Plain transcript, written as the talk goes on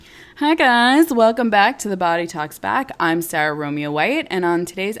Hi guys, welcome back to the Body Talks Back. I'm Sarah Romeo White, and on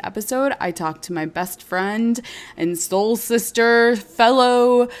today's episode, I talk to my best friend and soul sister,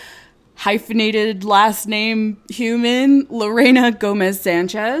 fellow hyphenated last name human, Lorenna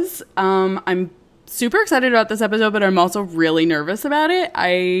Gomez-Sanchez. I'm super excited about this episode, but I'm also really nervous about it.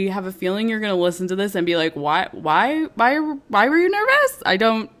 I have a feeling you're going to listen to this and be like, why were you nervous?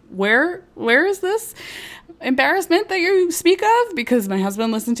 Where is this embarrassment that you speak of? Because my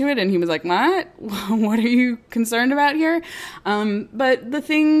husband listened to it and he was like, what are you concerned about here? But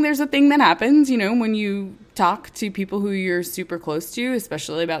there's a thing that happens, when you talk to people who you're super close to,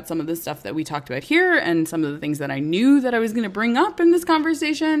 especially about some of the stuff that we talked about here and some of the things that I knew that I was going to bring up in this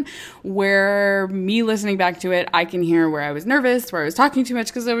conversation, where me listening back to it, I can hear where I was nervous, where I was talking too much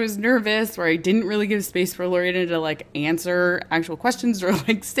because I was nervous, where I didn't really give space for Lorenna to answer actual questions or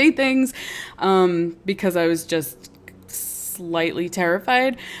say things, because I was just slightly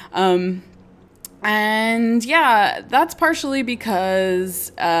terrified. And yeah, that's partially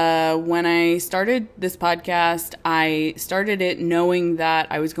because when I started this podcast, I started it knowing that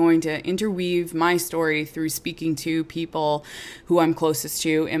I was going to interweave my story through speaking to people who I'm closest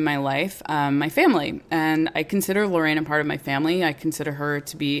to in my life, my family. And I consider Lorenna part of my family. I consider her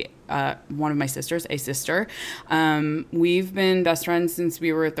to be one of my sisters, a sister. We've been best friends since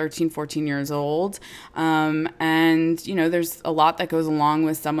we were 13, 14 years old. And, there's a lot that goes along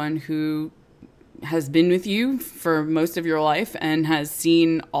with someone who has been with you for most of your life and has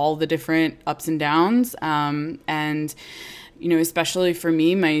seen all the different ups and downs. And, especially for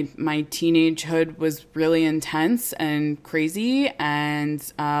me, my teenagehood was really intense and crazy. And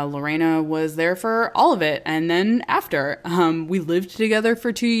Lorenna was there for all of it. And then after, we lived together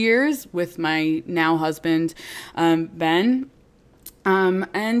for 2 years with my now husband, Ben.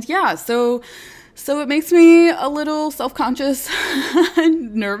 And yeah, so it makes me a little self-conscious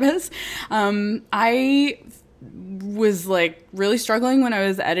and nervous. I was really struggling when I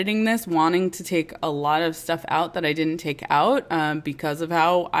was editing this, wanting to take a lot of stuff out that I didn't take out because of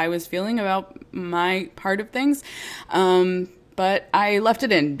how I was feeling about my part of things. But I left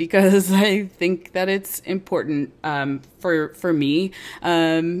it in because I think that it's important for me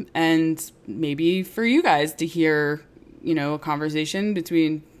and maybe for you guys to hear, a conversation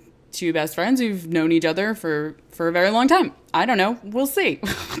between two best friends who've known each other for a very long time. I don't know. We'll see.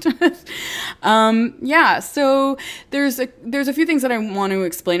 So there's a few things that I want to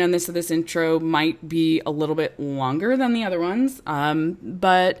explain on this. So this intro might be a little bit longer than the other ones.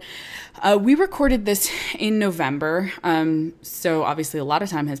 But we recorded this in November. So obviously a lot of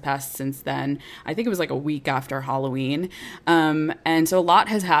time has passed since then. I think it was a week after Halloween. And so a lot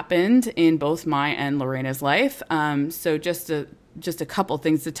has happened in both my and Lorenna's life. So just a couple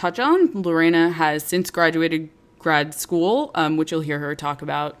things to touch on. Lorenna has since graduated grad school, which you'll hear her talk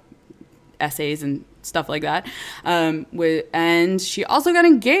about essays and stuff like that. And she also got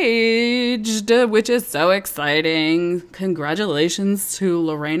engaged, which is so exciting. Congratulations to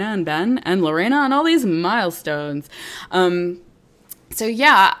Lorenna and Ben and Lorenna on all these milestones.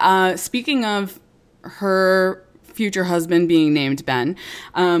 Speaking of her future husband being named Ben,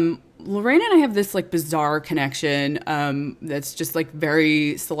 Lorenna and I have this bizarre connection that's just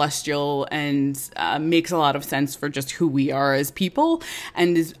very celestial and makes a lot of sense for just who we are as people.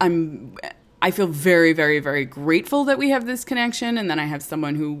 And I feel very, very, very grateful that we have this connection, and then I have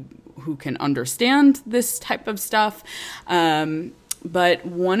someone who can understand this type of stuff. But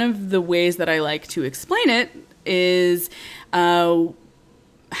one of the ways that I like to explain it is how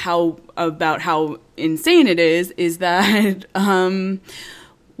insane it is that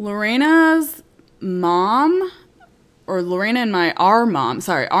Lorenna's mom, or Lorenna and our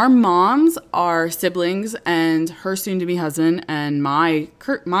moms are siblings, and her soon-to-be husband and my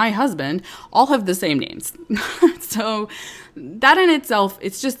husband all have the same names. So that in itself,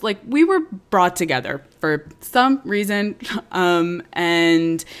 it's just we were brought together for some reason,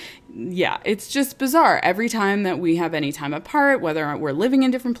 and yeah, it's just bizarre. Every time that we have any time apart, whether we're living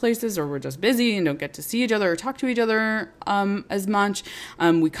in different places or we're just busy and don't get to see each other or talk to each other as much,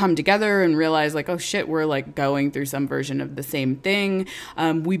 we come together and realize oh shit, we're going through some version of the same thing.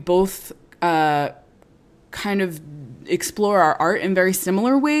 We both kind of explore our art in very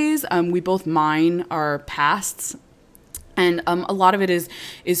similar ways. We both mine our pasts, and a lot of it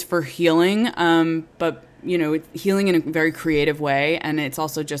is for healing, but healing in a very creative way. And it's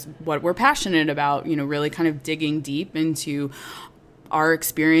also just what we're passionate about, really kind of digging deep into our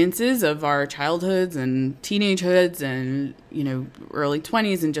experiences of our childhoods and teenagehoods and, early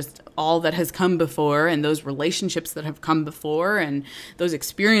 20s and just all that has come before and those relationships that have come before and those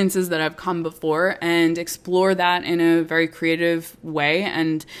experiences that have come before, and explore that in a very creative way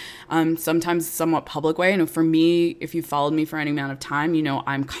and sometimes somewhat public way. For me, if you followed me for any amount of time,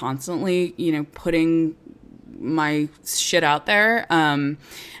 I'm constantly, putting my shit out there and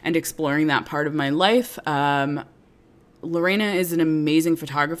exploring that part of my life. Lorenna is an amazing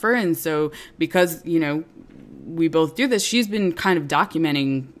photographer, and so because, we both do this, she's been kind of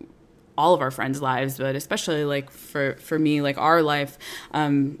documenting all of our friends' lives, but especially like for me, like our life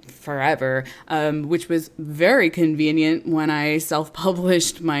forever, which was very convenient when I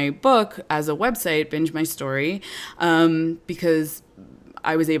self-published my book as a website, Binge My Story, because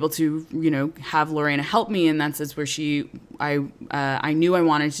I was able to, have Lorenna help me in that sense where I knew I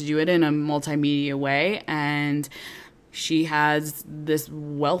wanted to do it in a multimedia way, and she has this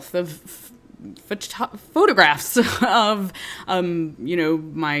wealth of photographs of,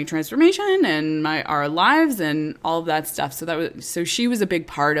 my transformation and our lives and all of that stuff. So she was a big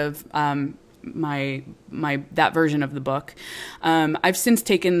part of my that version of the book. I've since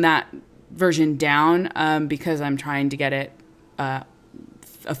taken that version down because I'm trying to get it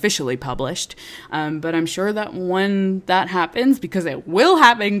officially published. But I'm sure that when that happens, because it will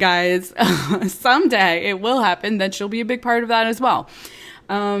happen, guys, someday it will happen, that she'll be a big part of that as well.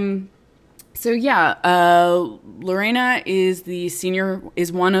 Lorenna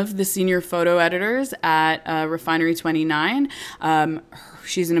is one of the senior photo editors at Refinery 29.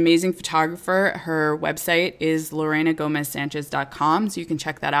 She's an amazing photographer. Her website is lorennagomez-sanchez.com, so you can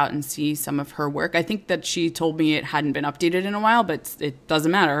check that out and see some of her work. I think that she told me it hadn't been updated in a while, but it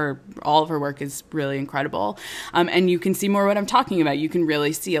doesn't matter. All of her work is really incredible. And you can see more what I'm talking about. You can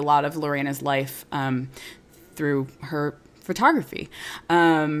really see a lot of Lorenna's life through her photography,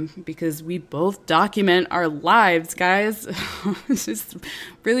 because we both document our lives, guys. It's just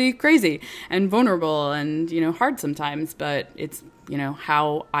really crazy and vulnerable and, hard sometimes, but it's,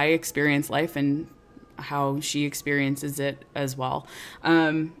 how I experience life and how she experiences it as well.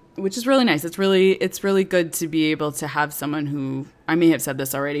 Which is really nice. It's really good to be able to have someone who, I may have said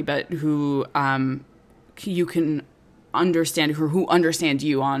this already, but who, you can understand, who understand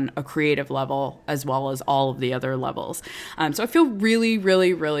you on a creative level as well as all of the other levels. So I feel really,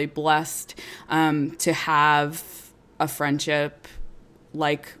 really, really blessed to have a friendship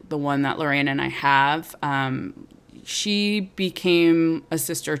like the one that Lorenna and I have. She became a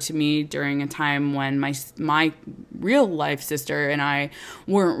sister to me during a time when my real life sister and I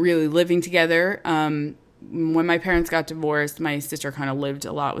weren't really living together. When my parents got divorced, my sister kind of lived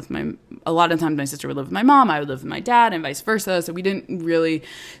a lot of times my sister would live with my mom, I would live with my dad, and vice versa. So we didn't really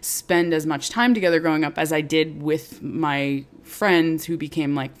spend as much time together growing up as I did with my friends who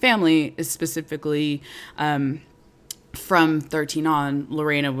became like family, specifically from 13 on.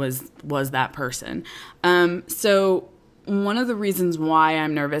 Lorenna was that person. So one of the reasons why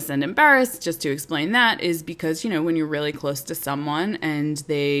I'm nervous and embarrassed, just to explain that, is because, when you're really close to someone and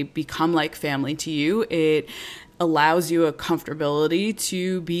they become like family to you, it allows you a comfortability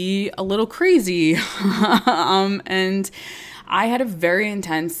to be a little crazy. And I had a very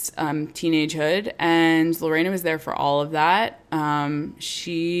intense teenagehood, and Lorenna was there for all of that.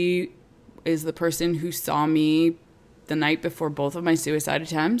 She is the person who saw me the night before both of my suicide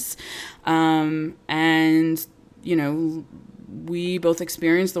attempts. And we both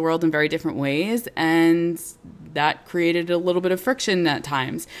experienced the world in very different ways, and that created a little bit of friction at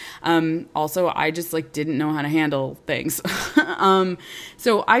times. Also, I just didn't know how to handle things.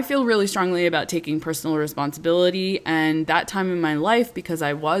 So I feel really strongly about taking personal responsibility, and that time in my life, because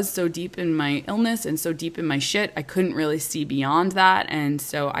I was so deep in my illness and so deep in my shit, I couldn't really see beyond that. And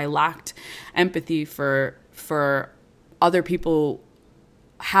so I lacked empathy for other people,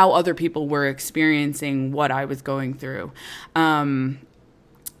 how other people were experiencing what I was going through. And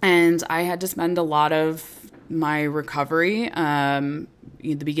I had to spend a lot of my recovery, the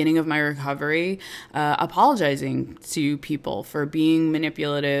beginning of my recovery, apologizing to people for being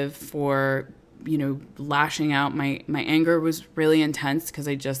manipulative, for, lashing out. My anger was really intense because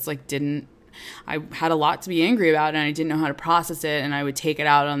I just I had a lot to be angry about, and I didn't know how to process it, and I would take it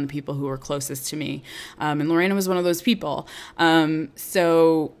out on the people who were closest to me. And Lorenna was one of those people.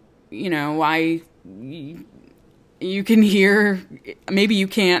 So, you can hear, maybe you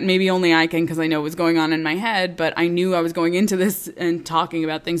can't, maybe only I can, because I know what's going on in my head, but I knew I was going into this and talking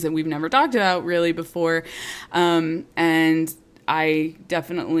about things that we've never talked about really before. And I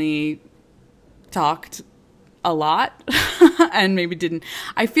definitely talked a lot and maybe didn't.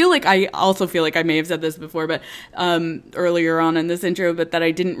 I also feel like I may have said this before, but earlier on in this intro, but that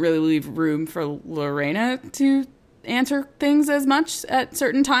I didn't really leave room for Lorenna to answer things as much at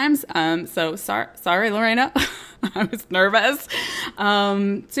certain times. So sorry, Lorenna. I was nervous.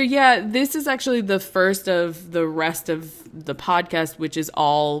 So yeah, this is actually the first of the rest of the podcast, which is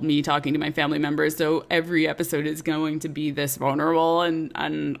all me talking to my family members. So every episode is going to be this vulnerable and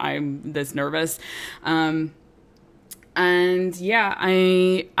I'm this nervous. And yeah,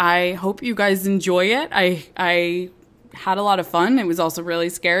 I hope you guys enjoy it. I had a lot of fun. It was also really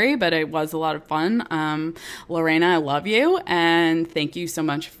scary, but it was a lot of fun. Lorenna, I love you, and thank you so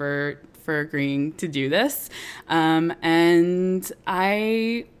much for agreeing to do this. And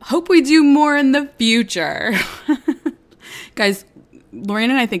I hope we do more in the future. Guys, Lorenna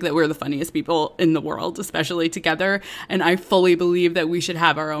and I think that we're the funniest people in the world, especially together. And I fully believe that we should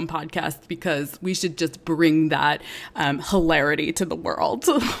have our own podcast because we should just bring that hilarity to the world.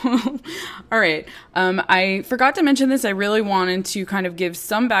 All right. I forgot to mention this. I really wanted to kind of give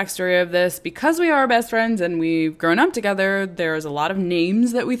some backstory of this because we are best friends and we've grown up together. There's a lot of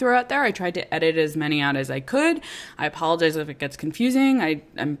names that we throw out there. I tried to edit as many out as I could. I apologize if it gets confusing.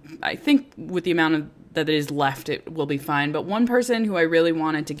 I think with the amount of that is left, it will be fine. But one person who I really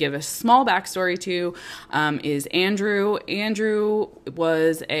wanted to give a small backstory to is Andrew. Andrew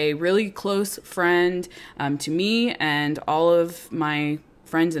was a really close friend to me and all of my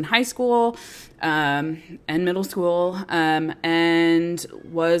friends in high school and middle school, and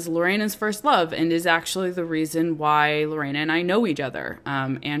was Lorenna's first love and is actually the reason why Lorenna and I know each other.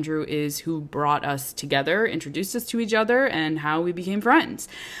 Andrew is who brought us together, introduced us to each other, and how we became friends.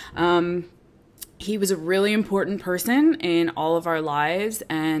 He was a really important person in all of our lives,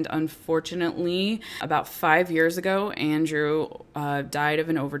 and unfortunately, about 5 years ago, Andrew died of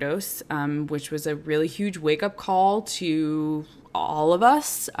an overdose, which was a really huge wake-up call to all of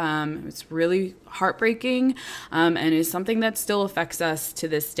us. It's really heartbreaking, and is something that still affects us to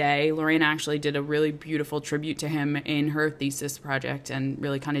this day. Lorenna actually did a really beautiful tribute to him in her thesis project and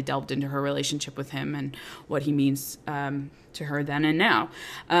really kind of delved into her relationship with him and what he means to her then and now.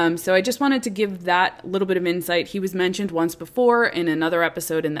 So I just wanted to give that little bit of insight. He was mentioned once before in another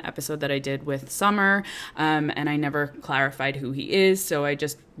episode, in the episode that I did with Summer, and I never clarified who he is. So I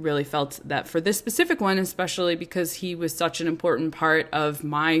just really felt that for this specific one, especially because he was such an important part of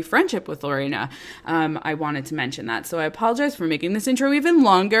my friendship with Lorenna, I wanted to mention that. So I apologize for making this intro even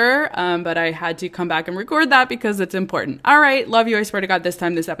longer, but I had to come back and record that because it's important. All right, love you. I swear to God, this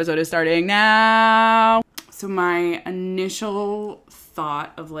time this episode is starting now. So my initial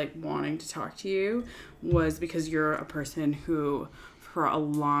thought of like wanting to talk to you was because you're a person who for a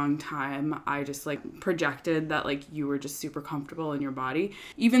long time I just like projected that like you were just super comfortable in your body,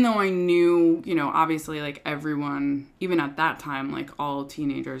 even though I knew, you know, obviously like everyone, even at that time, like all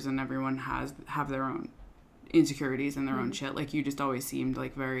teenagers and everyone have their own insecurities and their own shit. Like you just always seemed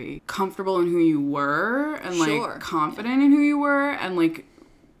like very comfortable in who you were and like confident in who you were, and like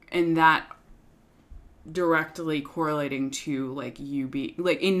in that directly correlating to like you be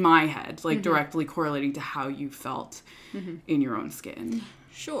like in my head, like directly correlating to how you felt in your own skin.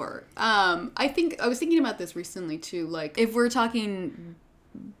 Sure. I think I was thinking about this recently too. Like if we're talking,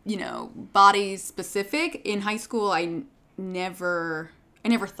 you know, body specific, in high school, I never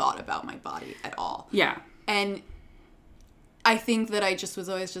thought about my body at all. Yeah. And I think that I just was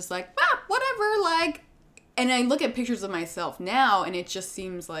always just like, whatever, like, and I look at pictures of myself now and it just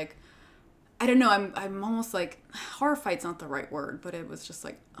seems like, I don't know, I'm almost like, horrified's not the right word, but it was just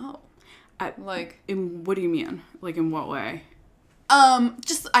like, like. In what do you mean? Like in what way?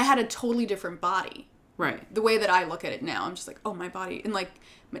 Just, I had a totally different body. Right. The way that I look at it now, I'm just like, oh, my body, and like,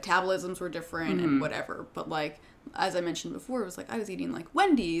 metabolisms were different and whatever, but like, as I mentioned before, it was like, I was eating like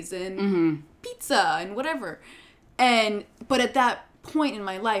Wendy's and pizza and whatever, but at that point in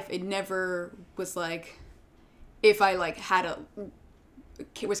my life, it never was like, if I like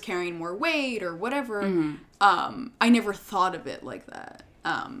was carrying more weight or whatever, I never thought of it like that.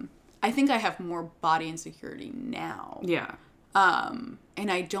 I think I have more body insecurity now. Yeah. And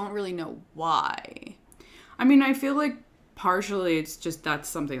I don't really know why. I mean, I feel like partially it's just that's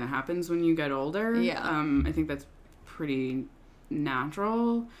something that happens when you get older. Yeah. I think that's pretty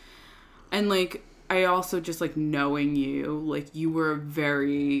natural. And like, I also just like knowing you, like you were a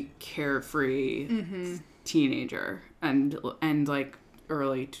very carefree teenager and like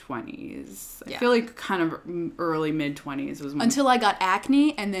early 20s. I feel like kind of early mid 20s was more... until I got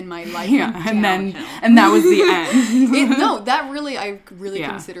acne, and then my life and that was the end. I really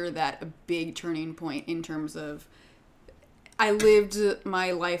consider that a big turning point in terms of I lived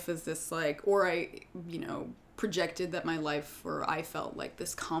my life as this like, or I, you know, projected that my life, or I felt like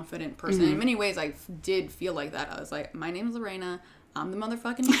this confident person. In many ways, I did feel like that. I was like, my name is Lorenna. I'm the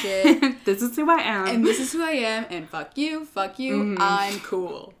motherfucking shit. This is who I am. And this is who I am. And fuck you. I'm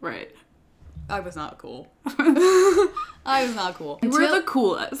cool. Right. I was not cool. I was not cool. We're the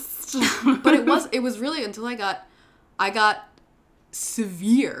coolest. But it was really until I got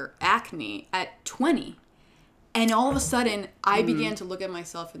severe acne at 20. And all of a sudden, I began to look at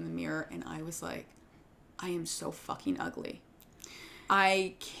myself in the mirror and I was like, I am so fucking ugly.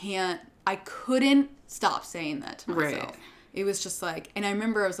 I couldn't stop saying that to myself. Right. It was just like, and I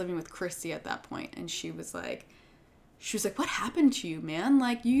remember I was living with Christy at that point, and she was like, what happened to you, man?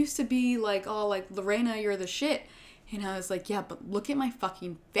 Like, you used to be like, oh, like, Lorenna, you're the shit. And I was like, yeah, but look at my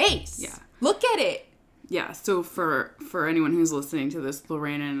fucking face. Yeah. Look at it. Yeah, so for anyone who's listening to this,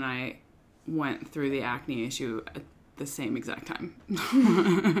 Lorenna and I went through the acne issue at the same exact time.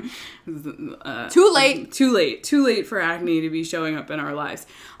 Too late. Too late for acne to be showing up in our lives.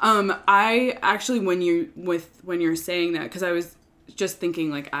 I actually, when you're saying that, because I was just thinking,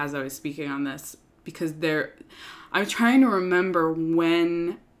 like, as I was speaking on this, because I'm trying to remember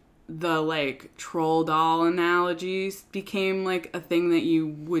when the, like, troll doll analogies became, like, a thing that you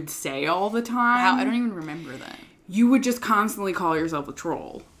would say all the time. Wow, I don't even remember that. You would just constantly call yourself a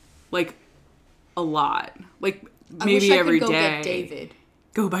troll. Like, a lot. Like, maybe every day. I wish I could go get David.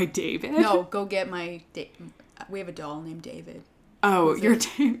 Go by David? No, go get my... we have a doll named David. Oh, your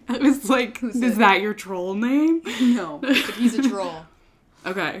David. I was like, is that your troll name? No, but he's a troll.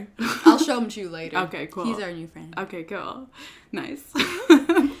 Okay. I'll show him to you later. Okay, cool. He's our new friend. Okay, cool. Nice.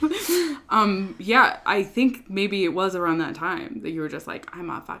 Yeah, I think maybe it was around that time that you were just like, I'm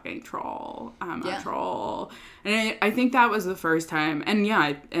a fucking troll. I'm a troll. And I think that was the first time. And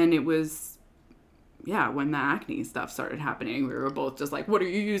yeah, and it was... Yeah, when the acne stuff started happening, we were both just like, what are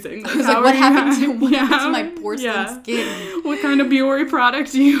you using? Like, what happened to my porcelain skin? What kind of Biore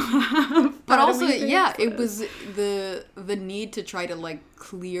product do you have? But also, yeah, it was the need to try to, like,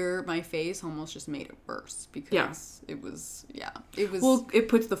 clear my face almost just made it worse. Because it was... Well, it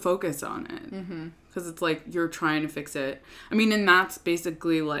puts the focus on it. Because it's like, you're trying to fix it. I mean, and that's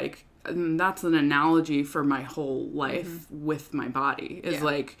basically, like, that's an analogy for my whole life with my body. Is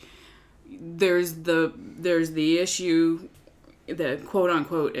like... There's the issue, the quote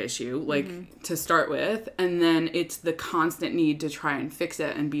unquote issue, like to start with, and then it's the constant need to try and fix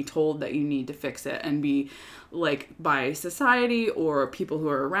it and be told that you need to fix it and be like by society or people who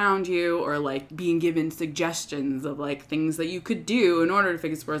are around you or like being given suggestions of like things that you could do in order to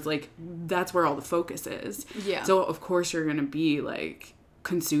fix it, where it's like that's where all the focus is. Yeah. So of course you're gonna be like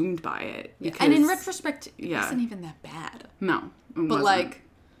consumed by it. Because, and in retrospect, it wasn't even that bad. No. But like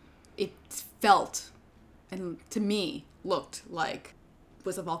it felt, and to me, looked like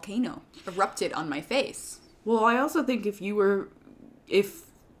was a volcano erupted on my face. Well, I also think if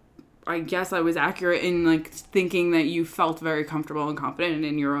I guess I was accurate in like thinking that you felt very comfortable and confident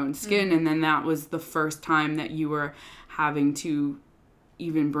in your own skin, and then that was the first time that you were having to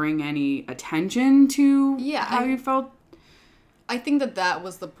even bring any attention to how you felt. I think that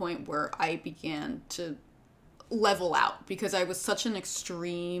was the point where I began to level out, because I was such an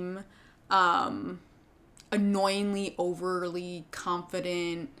extreme, annoyingly overly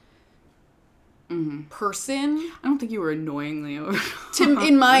confident person. I don't think you were annoyingly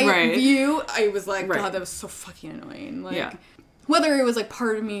in my view, I was like, God, that was so fucking annoying. Like, whether it was like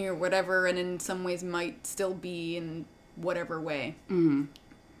part of me or whatever, and in some ways might still be in whatever way.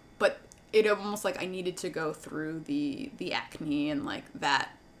 But it almost like I needed to go through the acne and like that,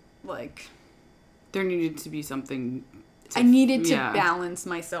 like... There needed to be something... I needed to balance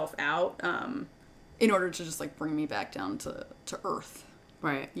myself out in order to just, like, bring me back down to earth.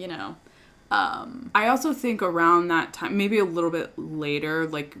 Right. You know? I also think around that time, maybe a little bit later,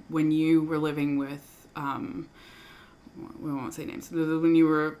 like, when you were living with... we won't say names. When you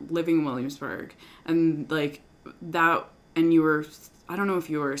were living in Williamsburg, and, like, that... And you were... I don't know if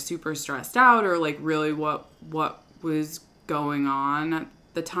you were super stressed out or, like, really what was going on at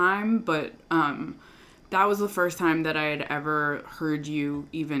the time, but that was the first time that I had ever heard you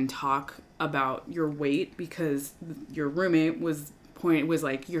even talk about your weight, because your roommate was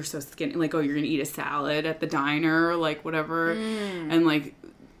like, you're so skinny, like, oh, you're gonna eat a salad at the diner, like whatever, and like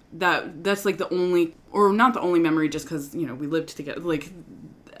that's like the only, or not the only memory, just because, you know, we lived together, like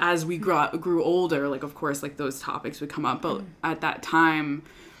as we grew older, like of course like those topics would come up, but at that time,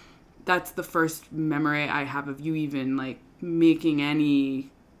 that's the first memory I have of you even like making any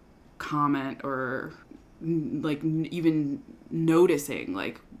comment or like even noticing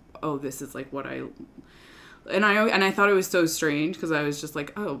like, oh, this is like what I And I thought it was so strange because I was just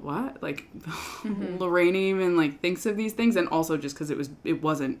like, oh, what? Like, Lorraine even, like, thinks of these things. And also just because it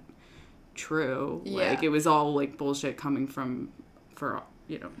wasn't true. Yeah. Like, it was all, like, bullshit coming for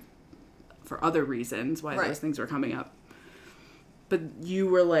other reasons why those things were coming up. But you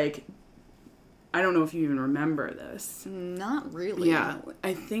were like, I don't know if you even remember this. Not really. Yeah.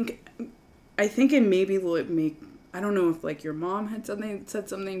 I think it maybe would make, I don't know if, like, your mom had said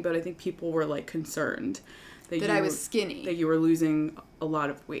something, but I think people were, like, concerned that I was skinny. That you were losing a lot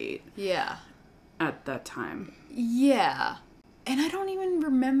of weight. Yeah. At that time. Yeah. And I don't even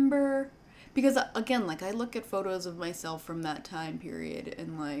remember, because, again, like, I look at photos of myself from that time period,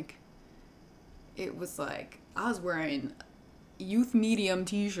 and, like, it was, like, I was wearing youth medium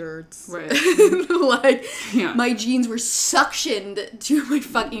t-shirts. Right. Like, my jeans were suctioned to my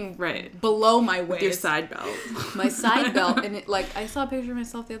fucking, below my waist. With your side belt. My side belt. And, it, like, I saw a picture of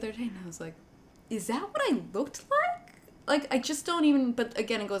myself the other day, and I was like, is that what I looked like? Like, I just don't even, but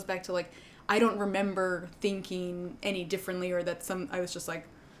again, it goes back to, like, I don't remember thinking any differently, or that I was just like,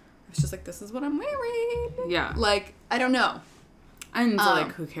 this is what I'm wearing. Yeah. Like, I don't know. And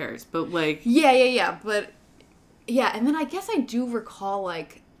like, who cares? But, like... Yeah. But, yeah, and then I guess I do recall,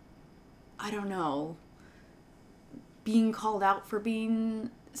 like, I don't know, being called out for being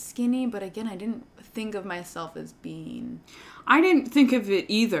skinny, but again, I didn't think of myself as being... I didn't think of it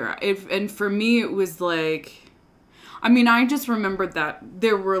either. And for me, it was like... I mean, I just remembered that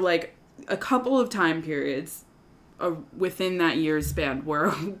there were, like, a couple of time periods within that year's span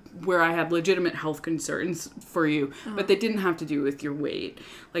where I had legitimate health concerns for you, but they didn't have to do with your weight.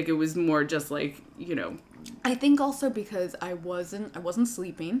 Like, it was more just, like, you know... I think also because I wasn't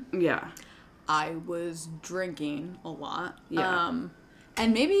sleeping. Yeah. I was drinking a lot. Yeah.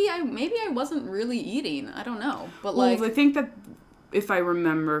 And maybe I wasn't really eating. I don't know. But like, I think that if I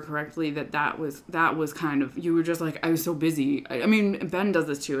remember correctly, that was kind of, you were just like, I was so busy. I mean, Ben does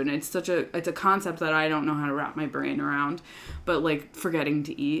this too, and it's a concept that I don't know how to wrap my brain around, but like forgetting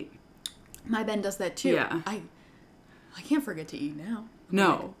to eat. My Ben does that too. Yeah. I can't forget to eat now.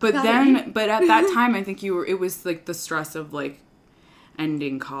 No, but at that time, I think it was like the stress of like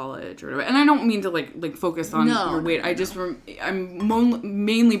ending college or whatever. And I don't mean to like focus on your weight. I'm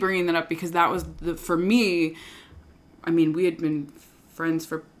mainly bringing that up because that was for me, I mean, we had been friends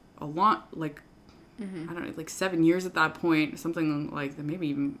for a lot, like, I don't know, like 7 years at that point, something like that, maybe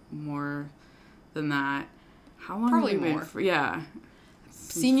even more than that. How long Probably have you more. been yeah.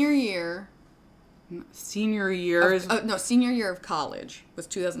 Senior year. Senior year of college was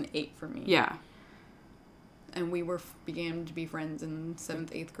 2008 for me. Yeah. And we began to be friends in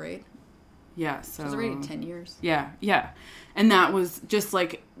 7th, 8th grade. Yeah, so... it was already 10 years. Yeah. And that was just,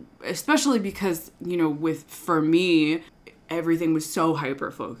 like, especially because, you know, for me, everything was so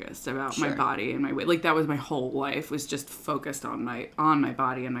hyper-focused about my body and my weight. Like, that was my whole life, was just focused on my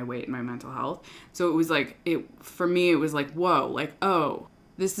body and my weight and my mental health. So it was, like, for me, it was like, whoa, like, oh,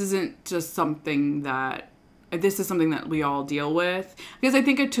 this isn't just something that... This is something that we all deal with. Because I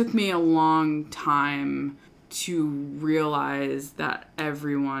think it took me a long time to realize that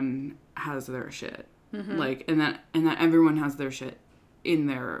everyone has their shit. Like, and that everyone has their shit in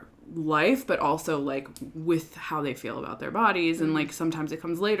their life, but also like with how they feel about their bodies. And like, sometimes it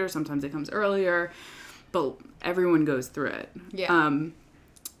comes later, sometimes it comes earlier, but everyone goes through it. Yeah. And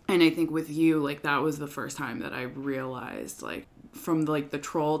I think with you, like, that was the first time that I realized, like, from like the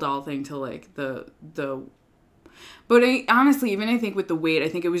troll doll thing to like the but honestly, even I think with the weight, I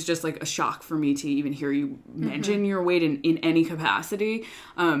think it was just like a shock for me to even hear you mention your weight in any capacity.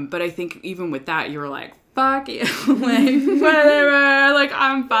 But I think even with that, you were like, fuck you, like, whatever, like,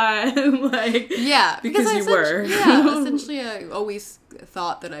 I'm fine. Like, yeah, because you were. Yeah, essentially I always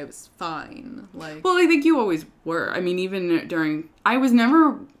thought that I was fine. Like, well, I think you always were. I mean, even during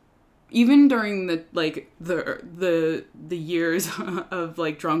the, like, the years of,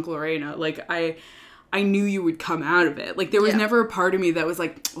 like, drunk Lorenna, like, I knew you would come out of it. Like, there was never a part of me that was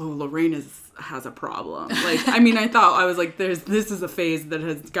like, oh, Lorraine has a problem. Like, I mean, I was like, this is a phase that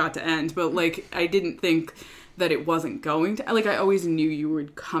has got to end. But, like, I didn't think that it wasn't going to. Like, I always knew you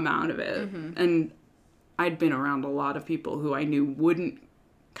would come out of it. And I'd been around a lot of people who I knew wouldn't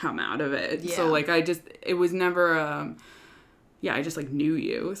come out of it. Yeah. So, like, it was never... I just, like, knew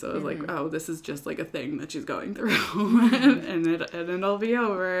you. So I was like, oh, this is just, like, a thing that she's going through. and it'll be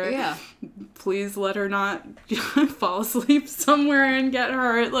over. Yeah. Please let her not fall asleep somewhere and get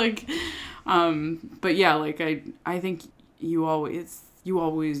hurt. Like, but yeah, like, I think you always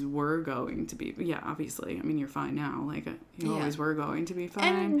were going to be, yeah, obviously. I mean, you're fine now. Like, you always were going to be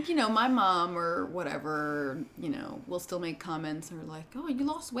fine. And, you know, my mom or whatever, you know, will still make comments or like, oh, you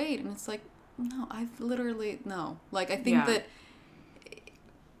lost weight. And it's like, No, I've literally, no. Like, I think that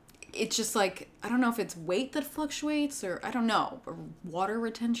it's just like, I don't know if it's weight that fluctuates or I don't know, or water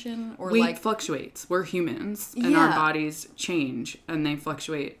retention or weight fluctuates. We're humans and our bodies change and they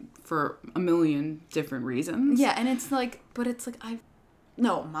fluctuate for a million different reasons. Yeah, and it's like, but it's like,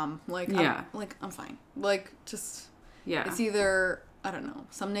 no, Mom, like, I'm fine. Like, just, it's either, I don't know,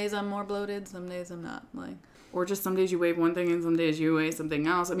 some days I'm more bloated, some days I'm not, like. Or just some days you weigh one thing and some days you weigh something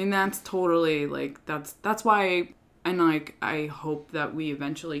else. I mean, that's totally, like, that's why, and, like, I hope that we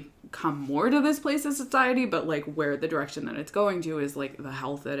eventually come more to this place of society, but, like, where the direction that it's going to is, like, the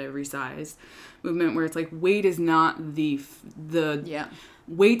health at every size movement, where it's, like, weight is not the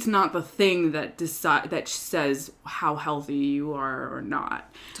weight's not the thing that that says how healthy you are or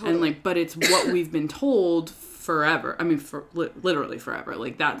not. Totally. And, like, but it's what we've been told forever. I mean, for literally forever.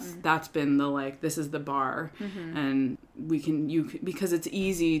 Like, that's been the, like, this is the bar. And because it's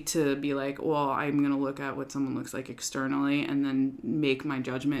easy to be like, well, I'm going to look at what someone looks like externally and then make my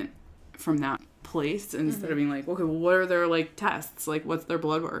judgment from that place instead of being like, okay, well, what are their, like, tests? Like, what's their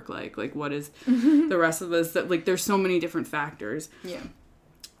blood work like? Like, what is the rest of this? That, like, there's so many different factors. Yeah.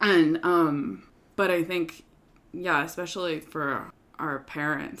 And, but I think, especially for our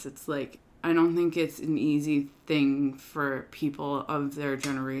parents, it's like, I don't think it's an easy thing for people of their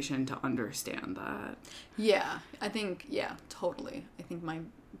generation to understand that. Yeah, I think, totally. I think my,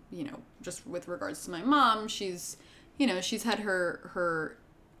 just with regards to my mom, she's had her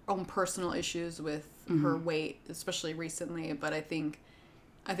own personal issues with her weight, especially recently. But I think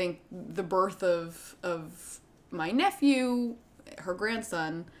the birth of my nephew, her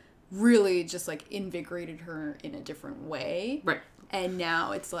grandson, really just, like, invigorated her in a different way. Right. And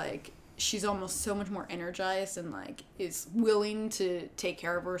now it's like, she's almost so much more energized and, like, is willing to take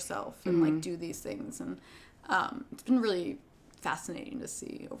care of herself and like do these things, and it's been really fascinating to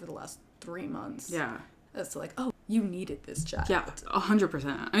see over the last 3 months. Yeah, as to, like, oh, you needed this child. Yeah,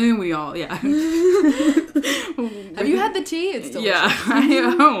 100%. I mean, we all. Yeah. Have you had the tea? It's delicious.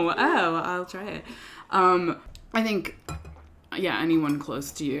 Yeah. I'll try it. I think, anyone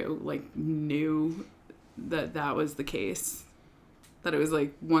close to you, like, knew that was the case. That it was,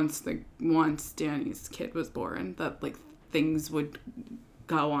 like, once Danny's kid was born, that, like, things would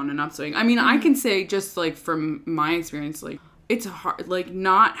go on an upswing. I mean, I can say just, like, from my experience, like, it's hard, like,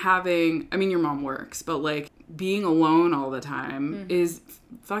 not having, I mean, your mom works, but, like, being alone all the time is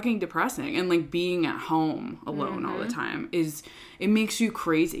fucking depressing. And, like, being at home alone all the time it makes you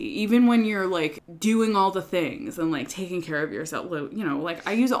crazy. Even when you're, like, doing all the things and, like, taking care of yourself, like,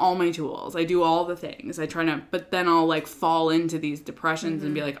 I use all my tools. I do all the things. I try to, but then I'll, like, fall into these depressions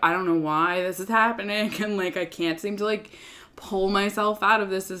and be like, I don't know why this is happening. And, like, I can't seem to, like, pull myself out of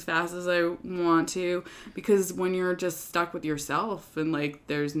this as fast as I want to, because when you're just stuck with yourself and, like,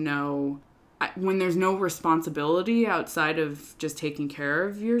 when there's no responsibility outside of just taking care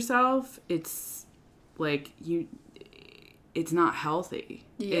of yourself, it's like it's not healthy.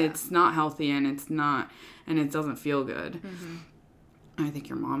 Yeah. It's not healthy, and it doesn't feel good. I think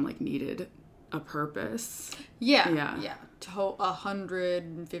your mom, like, needed a purpose. Yeah.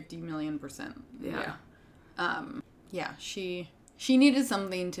 150 million %. Yeah. She needed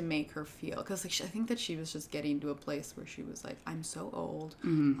something to make her feel, because, like, I think that she was just getting to a place where she was like, I'm so old,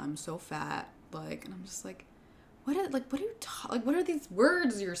 I'm so fat, like, and I'm just like, what are these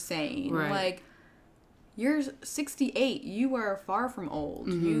words you're saying? Right. Like, you're 68, you are far from old,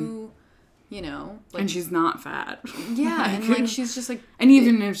 you know, like, and she's not fat. Yeah, and, like, she's just like, and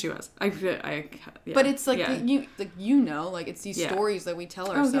even if she was, but it's like, like, it's these stories that we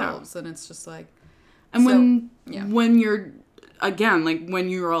tell ourselves, and it's just like, and when you're, again, like, when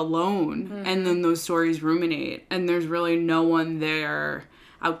you're alone and then those stories ruminate and there's really no one there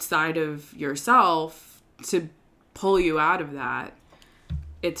outside of yourself to pull you out of that,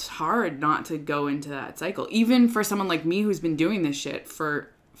 it's hard not to go into that cycle. Even for someone like me who's been doing this shit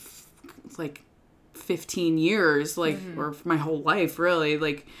for, like, 15 years, like, or my whole life, really,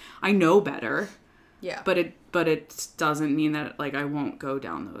 like, I know better. Yeah. But it doesn't mean that, like, I won't go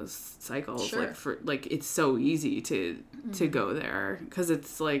down those cycles. Sure. Like, it's so easy to go there, because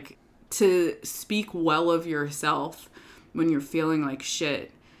it's like, to speak well of yourself when you're feeling like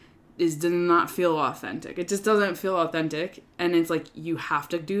shit does not feel authentic. It just doesn't feel authentic, and it's like, you have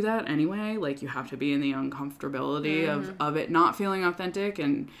to do that anyway. Like, you have to be in the uncomfortability of it not feeling authentic,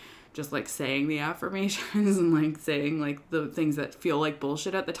 and just, like, saying the affirmations and, like, saying, like, the things that feel like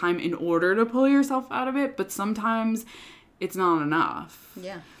bullshit at the time in order to pull yourself out of it. But sometimes it's not enough.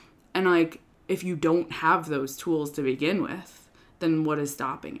 Yeah. And, like, if you don't have those tools to begin with, then what is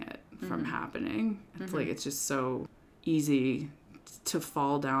stopping it from happening? It's like, it's just so easy to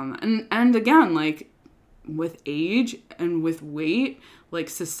fall down. And again, like, with age and with weight, like,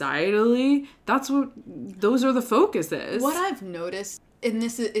 societally, those are the focuses. What I've noticed, and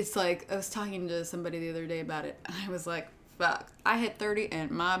this is, it's like, I was talking to somebody the other day about it, and I was like, fuck, I hit 30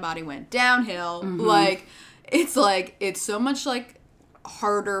 and my body went downhill. Like, it's so much, like,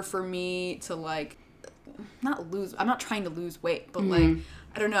 harder for me to, like, I'm not trying to lose weight, but, like,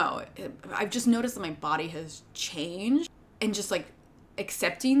 I don't know, I've just noticed that my body has changed, and just, like,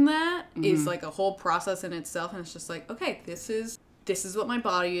 accepting that is, like, a whole process in itself, and it's just like, okay, this is what my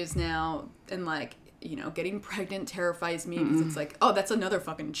body is now, and, like, you know, getting pregnant terrifies me, because it's like, oh, that's another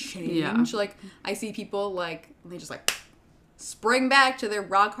fucking change. Yeah. Like, I see people, like, they just, like, spring back to their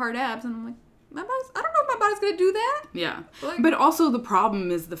rock hard abs, and I'm like, I don't know if my body's gonna do that. Yeah. Like, but also the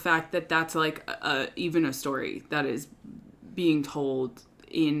problem is the fact that that's, like, even a story that is being told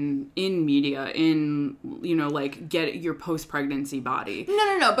in media, in, you know, like, get your post-pregnancy body.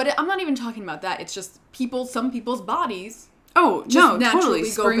 No, but I'm not even talking about that. It's just some people's bodies. Oh, no, totally.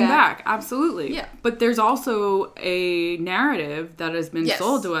 Spring back. Absolutely. Yeah. But there's also a narrative that has been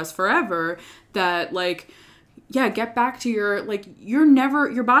sold to us forever that, like, yeah, get back to your, like, your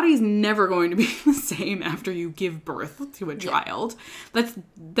body's never going to be the same after you give birth to a child.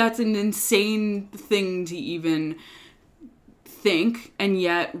 That's an insane thing to even think, and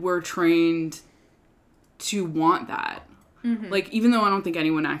yet we're trained to want that. Like, even though I don't think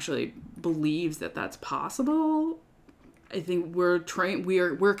anyone actually believes that that's possible, I think we're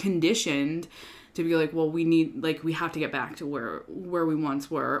conditioned to be like, well, we have to get back to where we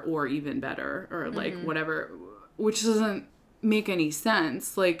once were, or even better, or like whatever, which doesn't make any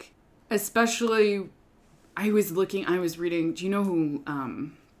sense. Like, especially, I was reading, do you know who,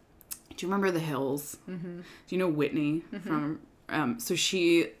 do you remember The Hills? Do you know Whitney from, so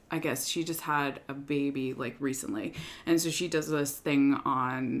I guess she just had a baby, like, recently, and so she does this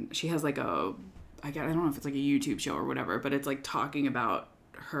thing she has, like, I don't know if it's like a YouTube show or whatever, but it's, like, talking about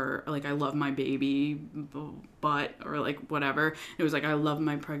her, like, I love my baby butt, or, like, whatever. It was like, I love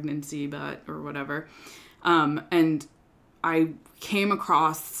my pregnancy butt, or whatever. And I came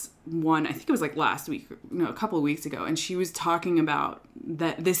across one, I think it was, like, a couple of weeks ago, and she was talking about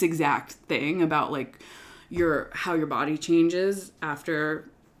this exact thing about, like, how your body changes after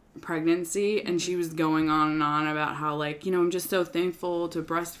pregnancy, and she was going on and on about how, like, you know, I'm just so thankful to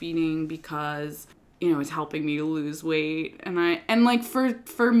breastfeeding because, you know, it's helping me to lose weight, and like,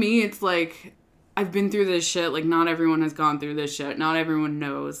 for me, it's like, I've been through this shit. Like, not everyone has gone through this shit. Not everyone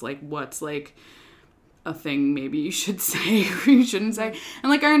knows, like, what's, like, a thing maybe you should say or you shouldn't say, and,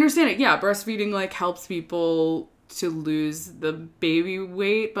 like, I understand it. Yeah, breastfeeding, like, helps people to lose the baby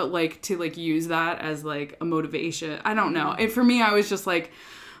weight, but, like, to, like, use that as, like, a motivation, I don't know. And for me, I was just like,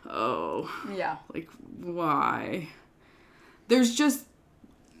 oh, yeah, like, why? There's just,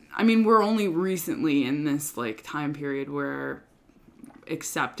 I mean, we're only recently in this, like, time period where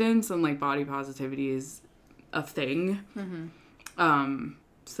acceptance and, like, body positivity is a thing.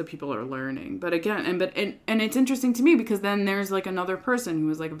 So people are learning, but again, and it's interesting to me because then there's, like, another person who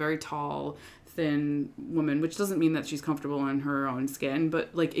is, like, a very tall, thin woman, which doesn't mean that she's comfortable in her own skin, but,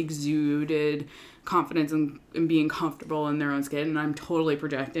 like, exuded confidence in being comfortable in their own skin, and I'm totally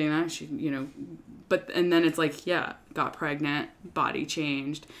projecting that. She, you know, and then it's like, yeah, got pregnant, body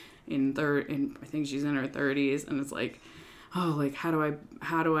changed, I think she's in her 30s, and it's like, oh, like, how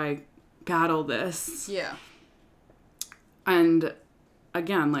do I battle this? Yeah. And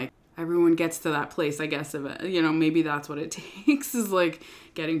again, like, everyone gets to that place, I guess, of it. You know, maybe that's what it takes, is, like,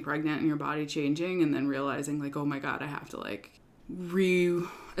 getting pregnant and your body changing, and then realizing, like, oh my God, I have to, like,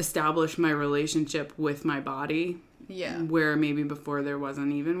 re-establish my relationship with my body. Yeah. Where maybe before there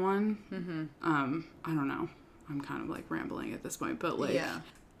wasn't even one. I don't know. I'm kind of, like, rambling at this point, but, like... Yeah.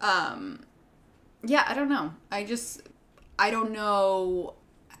 Yeah, I don't know. I don't know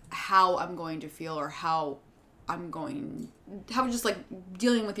how I'm going to feel, or how just, like,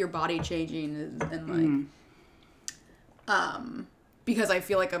 dealing with your body changing and like, because I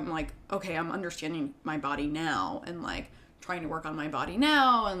feel like I'm, like, okay, I'm understanding my body now, and, like, trying to work on my body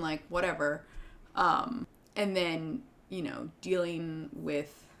now, and, like, whatever, and then, you know, dealing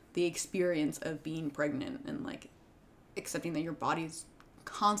with the experience of being pregnant, and, like, accepting that your body's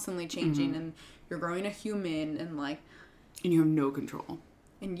constantly changing, and you're growing a human, and, like, and you have no control.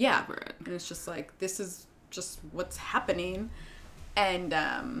 And yeah, and it's just like, this is just what's happening, and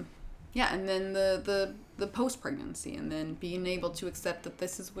yeah, and then the post-pregnancy, and then being able to accept that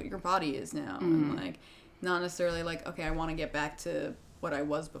this is what your body is now, and, like, not necessarily like, okay, I want to get back to what I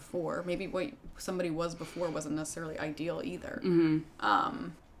was before. Maybe what somebody was before wasn't necessarily ideal either. You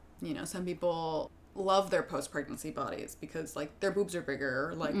know, some people love their post-pregnancy bodies because, like, their boobs are bigger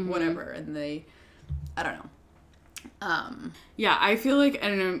or, like, whatever. And I don't know. Yeah, I feel like, I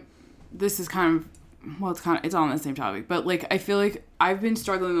don't know, this is kind of, well, it's on the same topic, but, like, I feel like I've been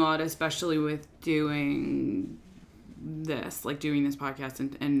struggling a lot, especially with doing this podcast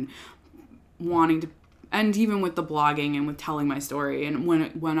and wanting to, and even with the blogging and with telling my story. And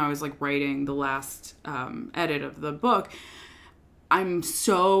when I was, like, writing the last edit of the book, I'm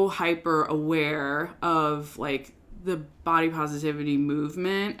so hyper aware of, like, the body positivity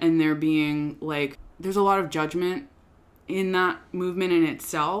movement, and there being, like, there's a lot of judgment in that movement in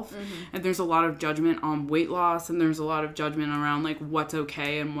itself, and there's a lot of judgment on weight loss, and there's a lot of judgment around, like, what's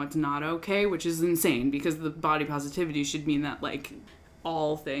okay and what's not okay, which is insane, because the body positivity should mean that, like,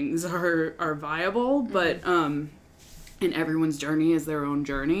 all things are viable, but and everyone's journey is their own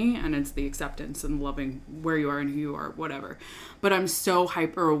journey, and it's the acceptance and loving where you are and who you are, whatever. But I'm so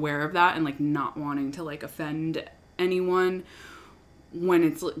hyper aware of that, and, like, not wanting to, like, offend anyone when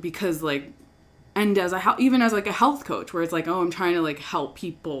it's, because, like, and even as, like, a health coach, where it's like, oh, I'm trying to, like, help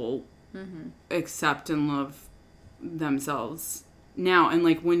people accept and love themselves now. And,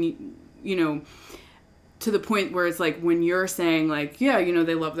 like, when you know, to the point where it's like, when you're saying, like, yeah, you know,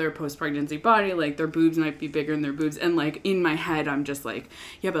 they love their post-pregnancy body, like, their boobs might be bigger than their boobs, and, like, in my head, I'm just like,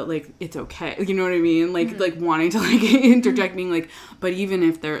 yeah, but, like, it's okay, you know what I mean? Like, like, wanting to, like, interject, being like, but even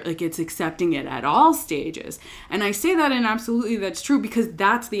if they're, like, it's accepting it at all stages. And I say that, and absolutely that's true, because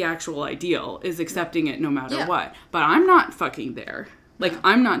that's the actual ideal, is accepting it no matter what. But I'm not fucking there. Like,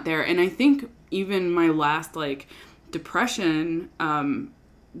 I'm not there. And I think even my last, like, depression,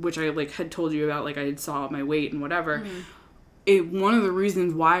 which I, like, had told you about, like, I had saw my weight and whatever, one of the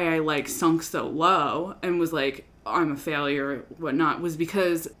reasons why I, like, sunk so low and was like, I'm a failure, whatnot, was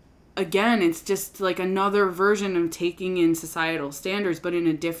because, again, it's just, like, another version of taking in societal standards, but in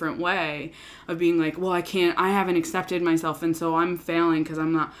a different way, of being like, well, I haven't accepted myself, and so I'm failing because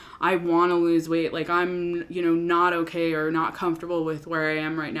I want to lose weight, like, I'm, you know, not okay or not comfortable with where I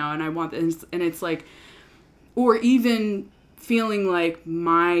am right now, and I want this, and it's like, or even feeling like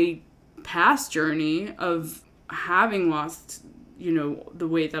my past journey of having lost, you know, the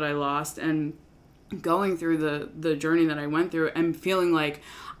weight that I lost, and going through the journey that I went through, and feeling like,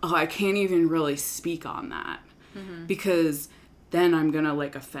 oh, I can't even really speak on that because then I'm gonna,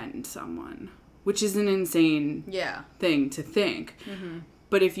 like, offend someone, which is an insane thing to think.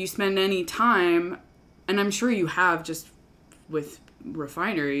 But if you spend any time, and I'm sure you have, just with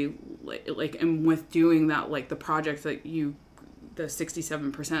Refinery, like and with doing that, like, the project that the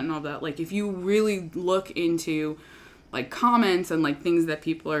 67% and all that, like, if you really look into, like, comments and, like, things that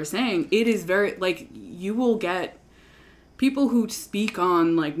people are saying, it is very, like, you will get people who speak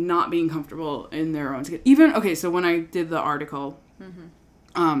on, like, not being comfortable in their own skin. Even, okay, so when I did the article,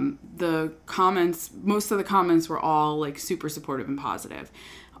 the comments, most of the comments were all, like, super supportive and positive.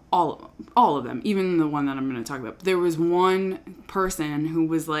 All of them, even the one that I'm going to talk about. There was one person who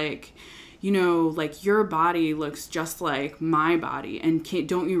was like, you know, like, your body looks just like my body, and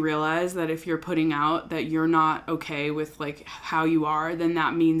don't you realize that if you're putting out that you're not okay with, like, how you are, then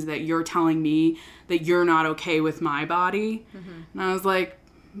that means that you're telling me that you're not okay with my body? And I was like,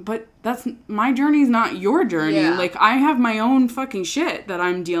 but my journey's not your journey. Like, I have my own fucking shit that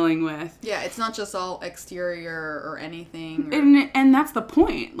I'm dealing with. Yeah, it's not just all exterior or anything. And that's the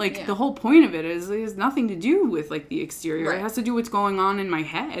point. Like, the whole point of it is, it has nothing to do with, like, the exterior. Right. It has to do with what's going on in my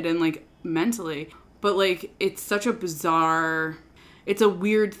head and, like, mentally. But, like, it's such a bizarre, it's a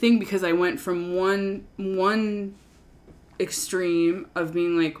weird thing, because I went from one extreme of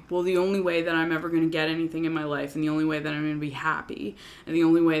being like, well, the only way that I'm ever going to get anything in my life, and the only way that I'm going to be happy, and the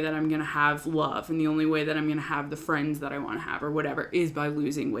only way that I'm going to have love, and the only way that I'm going to have the friends that I want to have or whatever, is by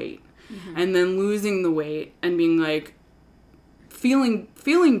losing weight. And then losing the weight and being like,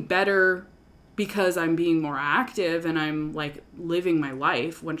 feeling better because I'm being more active and I'm, like, living my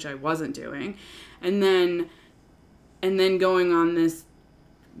life, which I wasn't doing. And then going on this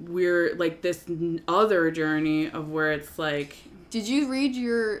weird, like, this other journey of where it's like, did you read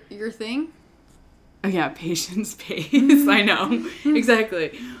your thing? Oh, yeah, patience pays. I know.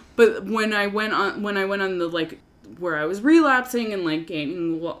 Exactly. But when I went on the, like, where I was relapsing and, like,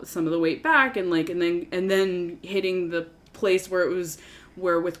 gaining some of the weight back, and, like, and then hitting the place where it was,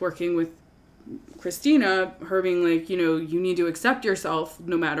 where with working with Christina, her being like, you know, you need to accept yourself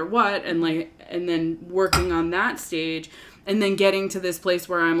no matter what, and, like, and then working on that stage, and then getting to this place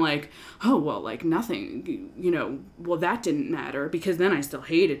where I'm like, oh, well, like, nothing, you know, well, that didn't matter, because then I still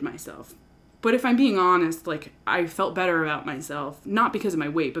hated myself. But if I'm being honest, like, I felt better about myself, not because of my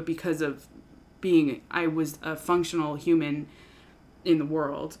weight, but because of I was a functional human in the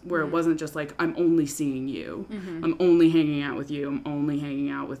world, where it wasn't just like, I'm only seeing you. I'm only hanging out with you. I'm only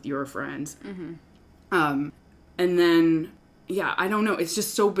hanging out with your friends. And then, yeah, I don't know. It's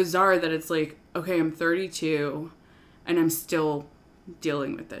just so bizarre that it's like, okay, I'm 32 and I'm still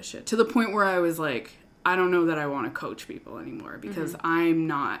dealing with this shit. To the point where I was like, I don't know that I want to coach people anymore because I'm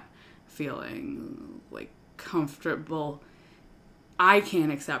not feeling like comfortable. I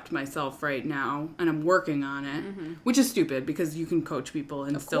can't accept myself right now, and I'm working on it, which is stupid because you can coach people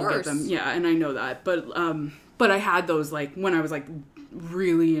and still get them. Yeah, and I know that. But I had those, like, when I was, like,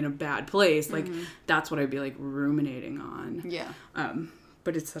 really in a bad place, like, that's what I'd be, like, ruminating on. Yeah.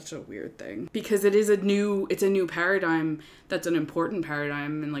 But it's such a weird thing because it's a new paradigm that's an important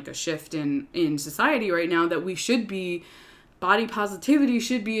paradigm and, like, a shift in society right now that we should be. Body positivity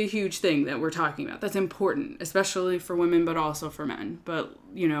should be a huge thing that we're talking about. That's important, especially for women, but also for men. But,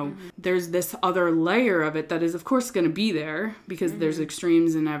 you know, there's this other layer of it that is, of course, going to be there because there's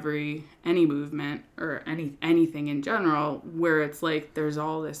extremes in any movement or anything in general where it's like there's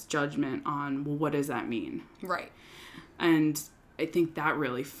all this judgment on, well, what does that mean? Right. And I think that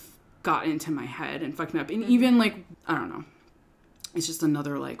really got into my head and fucked me up. And even, like, I don't know. It's just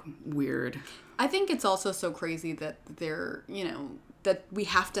another, like, weird... I think it's also so crazy that that we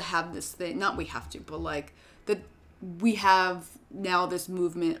have to have this thing, not we have to, but like that we have now this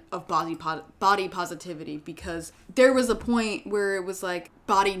movement of body positivity because there was a point where it was like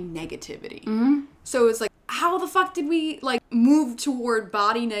body negativity. So it's like, how the fuck did we like move toward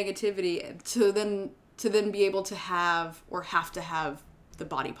body negativity to then be able to have to have the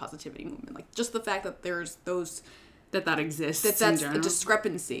body positivity movement? Like just the fact that there's those... That exists. That's a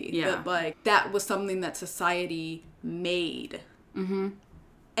discrepancy. Yeah. That, like, that was something that society made. And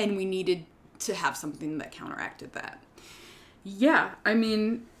we needed to have something that counteracted that. Yeah. I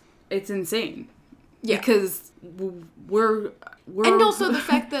mean, it's insane. Yeah. Because we're... And also the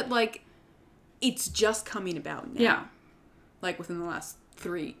fact that, like, it's just coming about now. Yeah. Like, within the last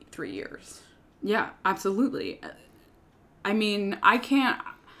three years. Yeah, absolutely. I mean, I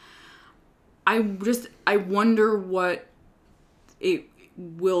wonder what it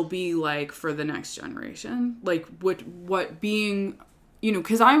will be like for the next generation. Like, what being, you know,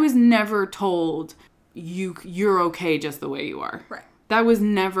 because I was never told you're okay just the way you are. Right. That was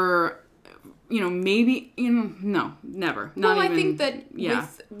never, you know, maybe, you know, no, never. Not well, even, I think that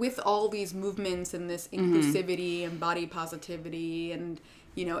with all these movements and this inclusivity and body positivity and,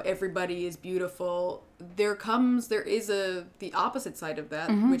 you know, everybody is beautiful, there is the opposite side of that,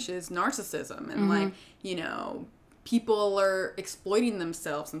 which is narcissism. And like, you know, people are exploiting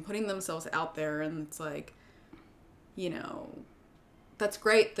themselves and putting themselves out there. And it's like, you know, that's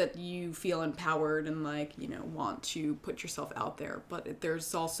great that you feel empowered and like, you know, want to put yourself out there. But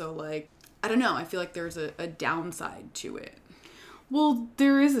there's also like, I don't know, I feel like there's a downside to it. Well,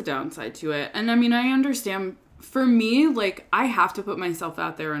 there is a downside to it. And I mean, I understand. For me, like, I have to put myself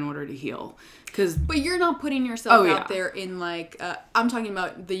out there in order to heal. But you're not putting yourself out there in, like, I'm talking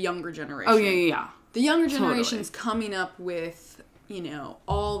about the younger generation. Oh, yeah. The younger generation's coming up with, you know,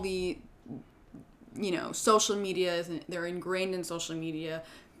 all the, you know, social media. They're ingrained in social media.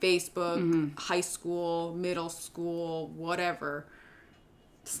 Facebook, high school, middle school, whatever.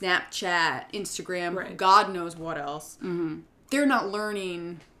 Snapchat, Instagram, God knows what else. They're not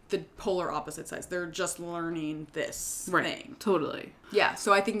learning... the polar opposite sides. They're just learning this thing. Totally. Yeah,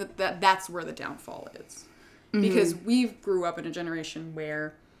 so I think that's where the downfall is. Because we grew up in a generation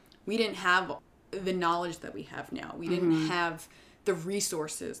where we didn't have the knowledge that we have now. We didn't have the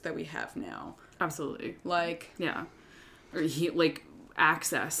resources that we have now. Absolutely. Like... Yeah. Or like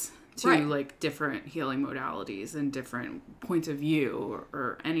access to like different healing modalities and different points of view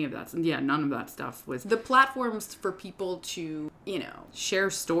or any of that. Yeah, none of that stuff was... The platforms for people to, you know... share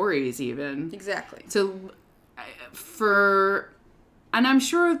stories even. Exactly. So and I'm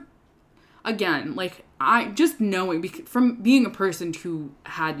sure, again, like I just knowing from being a person who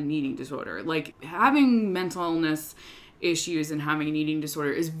had an eating disorder, like having mental illness issues and having an eating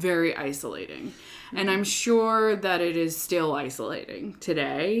disorder is very isolating. And I'm sure that it is still isolating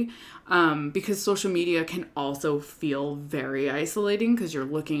today because social media can also feel very isolating because you're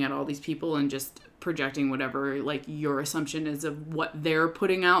looking at all these people and just projecting whatever, like, your assumption is of what they're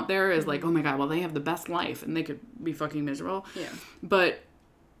putting out there is like, oh my God, well, they have the best life and they could be fucking miserable. Yeah. But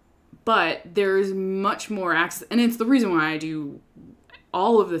there's much more access. And it's the reason why I do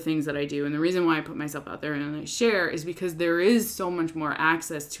all of the things that I do, and the reason why I put myself out there and I share is because there is so much more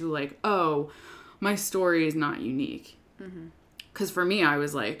access to, like, oh, my story is not unique. Because for me, I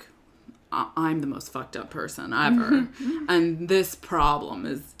was like, I'm the most fucked up person ever. And this problem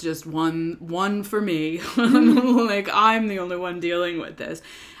is just one for me. Like, I'm the only one dealing with this.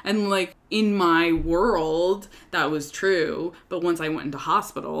 And, like, in my world, that was true. But once I went into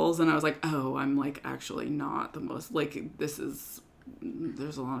hospitals and I was like, oh, I'm, like, actually not the most, like,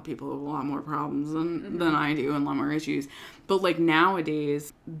 there's a lot of people with a lot more problems than I do and a lot more issues. But, like,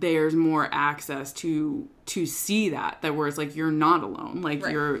 nowadays, there's more access to see that where it's like, you're not alone. Like,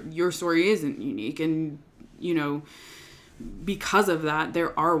 right. Your story isn't unique. And, you know, because of that,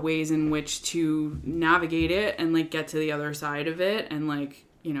 there are ways in which to navigate it and, like, get to the other side of it and, like,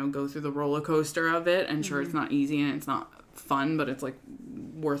 you know, go through the roller coaster of it. And sure, it's not easy and it's not fun, but it's, like,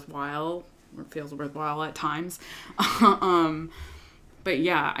 worthwhile, or feels worthwhile at times. But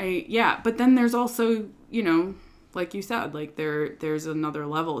but then there's also, you know, like you said, like there's another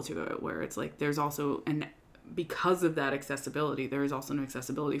level to it where it's like there's also because of that accessibility, there is also an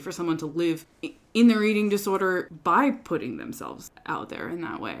accessibility for someone to live in their eating disorder by putting themselves out there in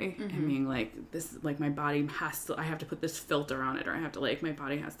that way and being like, this, like, my body I have to put this filter on it, or I have to, like, my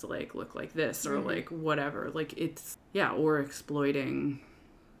body has to, like, look like this, or like whatever, like, it's, or exploiting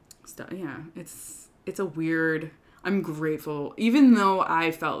stuff. It's a weird. I'm grateful, even though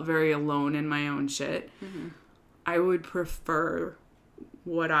I felt very alone in my own shit. I would prefer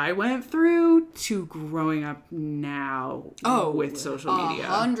what I went through to growing up now with social media.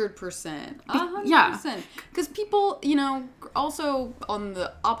 100%. 100%. Yeah. Because people, you know, also on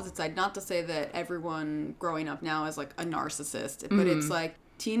the opposite side, not to say that everyone growing up now is, like, a narcissist, but it's like,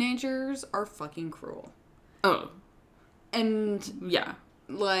 teenagers are fucking cruel. Oh. And,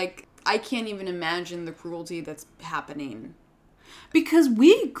 like, I can't even imagine the cruelty that's happening. Because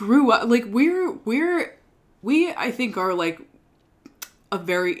we grew up, like, we I think are, like, a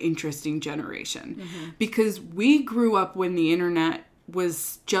very interesting generation. Because we grew up when the internet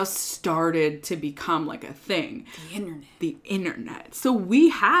was just started to become, like, a thing. The internet. So we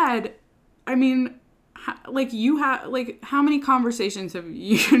had, I mean, like, you have, like, how many conversations do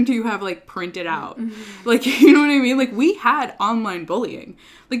you have, like, printed out? Like, you know what I mean? Like, we had online bullying.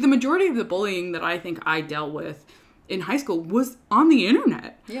 Like, the majority of the bullying that I think I dealt with in high school was on the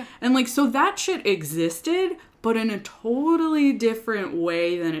internet. Yeah. And, like, so that shit existed, but in a totally different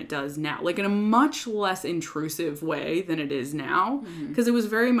way than it does now. Like, in a much less intrusive way than it is now. Because it was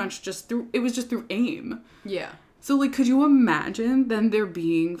very much just through AIM. Yeah. So, like, could you imagine then there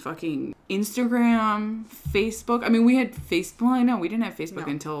being fucking Instagram, Facebook? I mean, we had Facebook. Well, I know we didn't have Facebook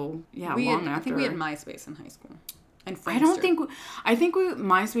until, long after. I think we had MySpace in high school. And Friendster. I think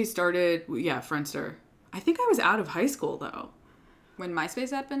MySpace started, Friendster. I think I was out of high school, though. When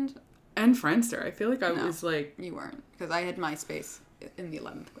MySpace happened? And Friendster. I feel like I was, like... You weren't. Because I had MySpace in the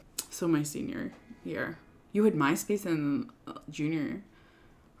 11th grade. So my senior year. You had MySpace in junior year?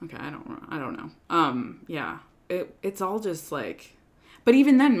 Okay, I don't know. Yeah. It's all just like, but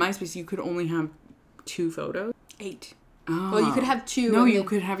even then, MySpace, you could only have 2 photos. 8. Oh. Well, you could have 2. No, you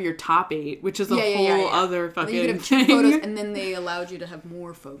could have your top 8, which is a whole other fucking you could have 2 photos, and then they allowed you to have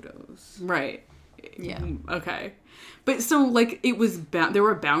more photos. Right. Yeah. Okay. But so, like, it was, there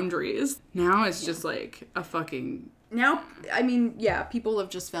were boundaries. Now it's just like a fucking... Now, I mean, people have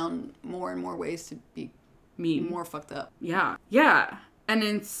just found more and more ways to be mean. More fucked up. Yeah. Yeah. And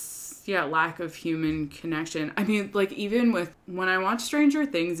it's... lack of human connection. I mean, like, even with, when I watched Stranger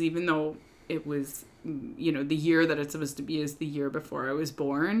Things, even though it was, you know, the year that it's supposed to be is the year before I was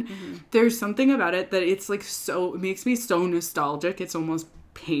born, there's something about it that it's, like, so, it makes me so nostalgic, it's almost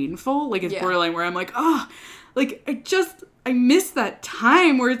painful. Like, it's borderline where I'm like, like, I miss that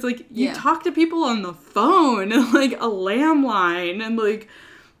time where it's, like, you talk to people on the phone, and, like, a landline, and, like,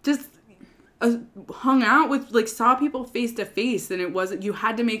 just... hung out with, like, saw people face to face, and it wasn't, you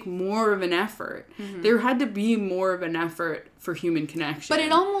had to make more of an effort. There had to be more of an effort for human connection. But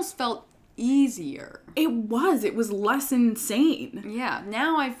it almost felt easier. It was less insane. Yeah,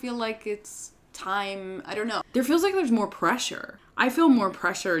 now I feel like it's time, I don't know. There feels like there's more pressure. I feel more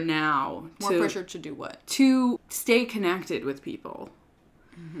pressure now. More pressure to do what? To stay connected with people.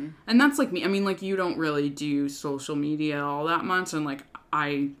 And that's like me. I mean, like, you don't really do social media all that much, and, like,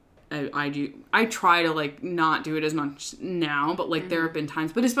 I do. I try to, like, not do it as much now, but, like, there have been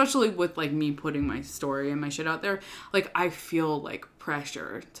times, but especially with, like, me putting my story and my shit out there, like, I feel, like,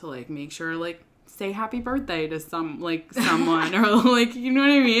 pressure to, like, make sure, like, say happy birthday to someone, or, like, you know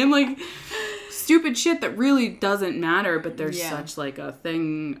what I mean? Like, stupid shit that really doesn't matter, but there's such, like, a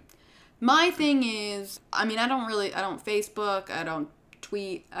thing. My thing is, I mean, I don't Facebook, I don't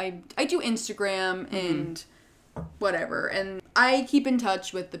tweet, I do Instagram and whatever, and I keep in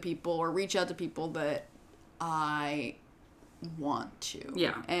touch with the people or reach out to people that I want to.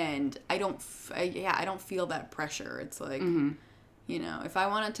 Yeah. And I don't feel that pressure. It's like, you know, if I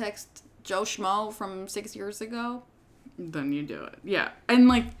want to text Joe Schmo from 6 years ago, then you do it. Yeah. And,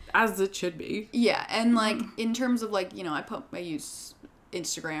 like, as it should be. Yeah. And, like, in terms of, like, you know, I use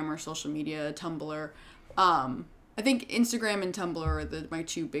Instagram or social media, Tumblr. I think Instagram and Tumblr are my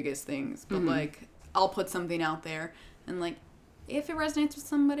two biggest things. But, like, I'll put something out there. And, like, if it resonates with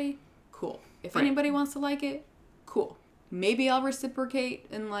somebody, cool. If anybody wants to like it, cool. Maybe I'll reciprocate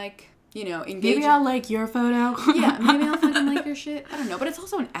and, like, you know, engage. Maybe I'll like your photo. Yeah, maybe I'll fucking like your shit. I don't know. But it's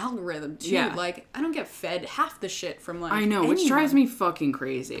also an algorithm, too. Yeah. Like, I don't get fed half the shit from, like, I know, which drives me fucking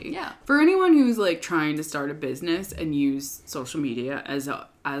crazy. Yeah. For anyone who's, like, trying to start a business and use social media as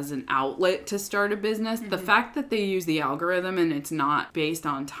an outlet to start a business, the fact that they use the algorithm and it's not based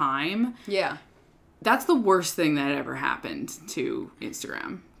on time. Yeah. That's the worst thing that ever happened to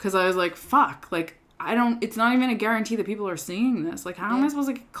Instagram. Because I was like, fuck, like, it's not even a guarantee that people are seeing this. Like, how am I supposed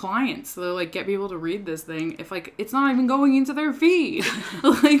to get clients to, like, get people to read this thing if, like, it's not even going into their feed?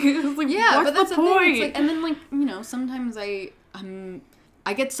 It's like, yeah, what's but that's the the point? thing. It's like, and then, like, you know, sometimes I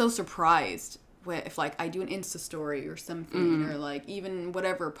get so surprised if, like, I do an Insta story or something, or, like, even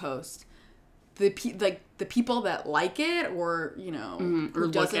whatever post. The people that like it or, you know, or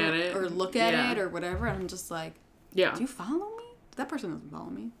look at it. Or look at it or whatever, I'm just like, do you follow me? That person doesn't follow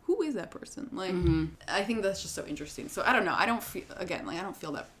me. Who is that person? Like, I think that's just so interesting. So, I don't know. I don't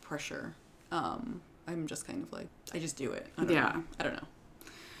feel that pressure. I'm just kind of like, I just do it. I don't know. I don't know.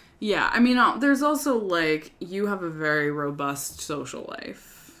 Yeah, I mean, there's also, like, you have a very robust social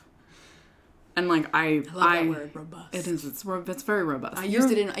life. And, like, I love that word, robust. It is. It's very robust. I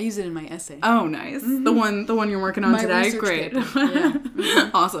used it in my essay. Oh, nice. The one you're working on today? Great.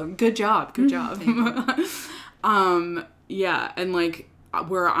 Yeah. Awesome. Good job. Yeah, and, like,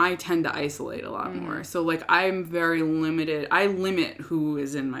 where I tend to isolate a lot more. So, like, I'm very limited. I limit who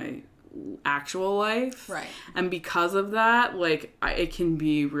is in my actual life. Right. And because of that, like, it can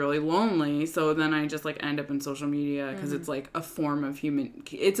be really lonely. So then I just, like, end up in social media because it's, like, a form of human...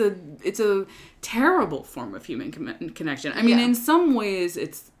 It's a terrible form of human connection. I mean, in some ways,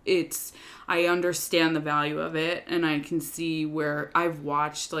 it's... I understand the value of it, and I can see where I've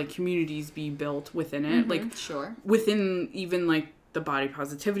watched, like, communities be built within it. Like, within even, like, the body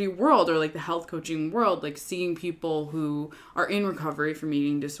positivity world or, like, the health coaching world, like, seeing people who are in recovery from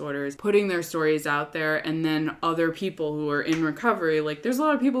eating disorders, putting their stories out there, and then other people who are in recovery. Like, there's a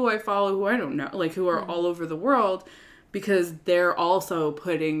lot of people who I follow who I don't know, like, who are all over the world because they're also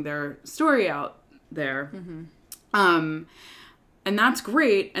putting their story out there. And that's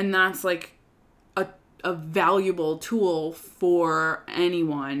great, and that's, like, a valuable tool for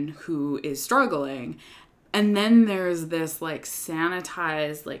anyone who is struggling. And then there's this, like,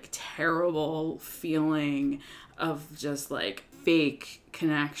 sanitized, like, terrible feeling of just, like, fake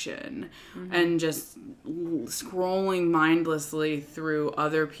connection and just scrolling mindlessly through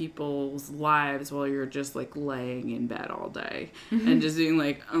other people's lives while you're just, like, laying in bed all day and just being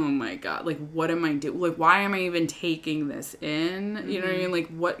like, oh my god, like, what am I doing? Like, why am I even taking this in? You know what I mean? Like,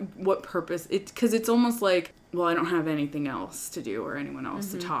 what purpose? Because it's almost like, well, I don't have anything else to do or anyone else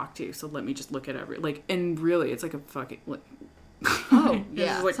to talk to, so let me just look at and really, it's like a fucking, like, oh,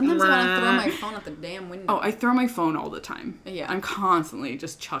 yeah. Like, sometimes I want to throw my phone out the damn window. Oh, I throw my phone all the time. Yeah. I'm constantly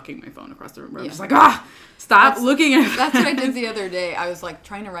just chucking my phone across the room. I'm just like, stop looking at it. That's what I did the other day. I was, like,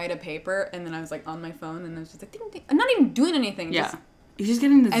 trying to write a paper, and then I was, like, on my phone, and I was just like, ding, ding. I'm not even doing anything. Yeah. You're just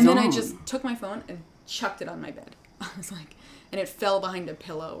getting the zone. And then I just took my phone and chucked it on my bed. I was like, and it fell behind a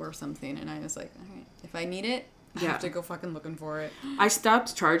pillow or something, and I was like, all right, if I need it, I have to go fucking looking for it. I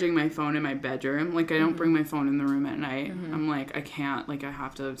stopped charging my phone in my bedroom. Like, I don't bring my phone in the room at night. I'm like, I can't. Like, I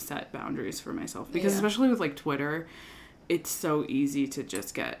have to set boundaries for myself. Because especially with, like, Twitter, it's so easy to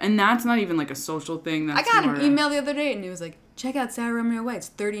just get... And that's not even, like, a social thing. That's I got an email the other day, and it was like, check out Sarah Romeo White's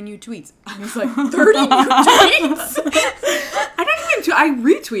 30 new tweets. I was like, 30 new tweets? I don't even... I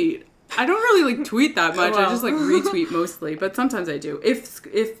retweet. I don't really, like, tweet that much. I just, like, retweet mostly. But sometimes I do. If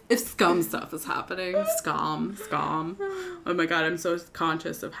scum stuff is happening. Scum. Oh, my God. I'm so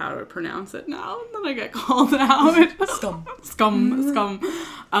conscious of how to pronounce it now. And then I get called out.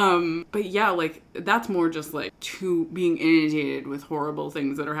 Scum. But, yeah, like, that's more just, like, being inundated with horrible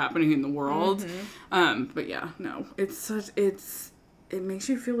things that are happening in the world. But, yeah, no. It makes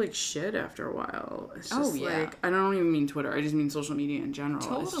you feel like shit after a while. It's just like, I don't even mean Twitter. I just mean social media in general.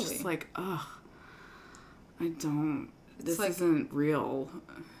 Totally. It's just like, ugh. This isn't real.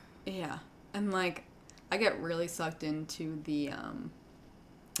 Yeah. And, like, I get really sucked into the,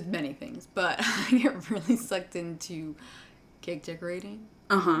 many things, but I get really sucked into cake decorating.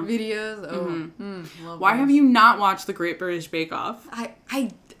 videos. Love Why those. have you not watched The Great British Bake Off?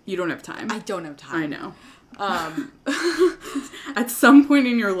 I You don't have time. I don't have time. I know. At some point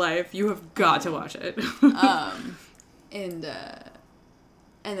in your life, you have got to watch it.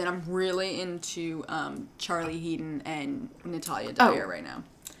 And then I'm really into Charlie Heaton and Natalia Dyer right now.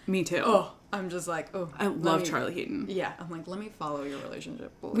 Me too. Oh, I'm just like, I love Charlie Heaton. Yeah, I'm like, let me follow your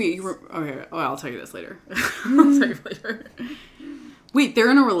relationship. Please. Wait, okay. Oh, I'll tell you this later. I'll tell you later. Wait,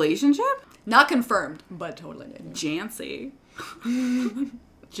 they're in a relationship? Not confirmed, but totally did. Jancy.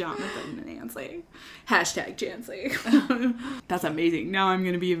 Jonathan and Nancy. Hashtag Jancy. That's amazing. Now I'm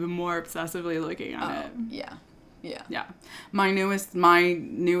going to be even more obsessively looking at it. Yeah. Yeah. Yeah. My newest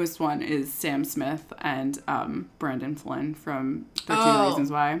one is Sam Smith and Brandon Flynn from 13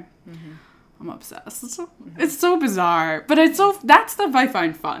 Reasons Why. Mm-hmm. I'm obsessed. Mm-hmm. It's so bizarre, but that stuff I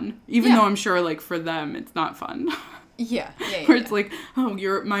find fun, even though I'm sure like for them it's not fun. Yeah. Where it's like, oh,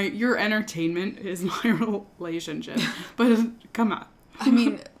 your entertainment is my relationship, but come on. I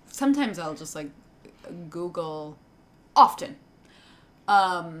mean, sometimes I'll just like Google often.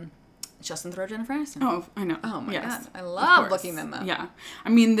 Justin Theroux, Jennifer Aniston. Oh, I know. Oh my God. I love looking them up. Yeah. I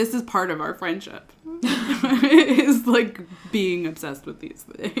mean, this is part of our friendship. Is like being obsessed with these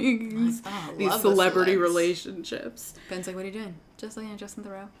things. These celebrity relationships. Ben's like, what are you doing? Just looking at Justin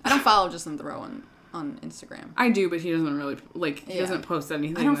Theroux. I don't follow Justin Theroux on Instagram. I do, but he doesn't really, he doesn't post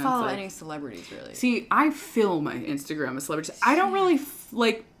anything. I don't follow any celebrities, really. See, I fill my Instagram with celebrities. I don't really,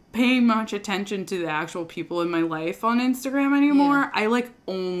 pay much attention to the actual people in my life on Instagram anymore. Yeah. I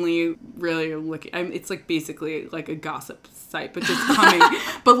only really look. It's basically like a gossip site, but just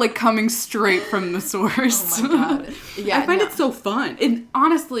coming straight from the source. Oh my god! Yeah, I find it so fun. And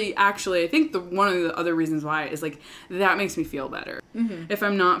honestly, actually, I think one of the other reasons why is that makes me feel better. Mm-hmm. If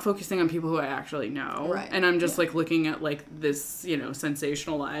I'm not focusing on people who I actually know, right. and I'm just looking at this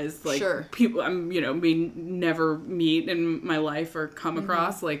sensationalized people may never meet in my life or come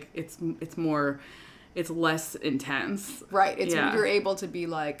across. It's less intense. Right. You're able to be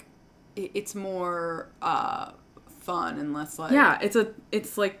it's more fun and less it's fun.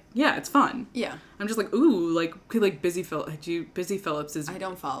 Yeah. I'm just ooh, Busy Phillips is. I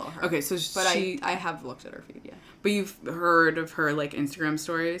don't follow her. Okay, so I have looked at her feed, yeah. But you've heard of her Instagram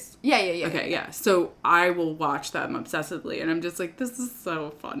stories? Yeah. Okay, yeah. So I will watch them obsessively, and I'm just this is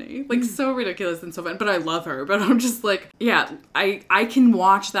so funny, so ridiculous and so fun. But I love her. But I'm just I can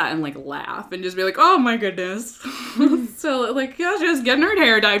watch that and laugh and just be oh my goodness. So just getting her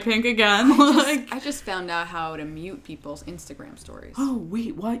hair dyed pink again. I just found out how to mute people's Instagram stories. Oh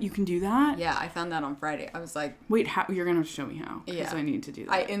wait, what? You can do that? Yeah, I found that on Friday. I was like, wait, how? You're gonna show me how? Because I need to do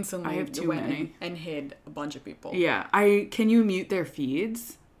that. I instantly have too many and hid a bunch of people. Yeah, can you mute their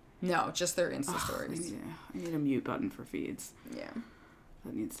feeds? No, just their Insta stories. I need a mute button for feeds. Yeah.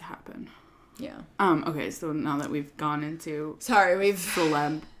 That needs to happen. Yeah. Okay, so now that we've gone into celeb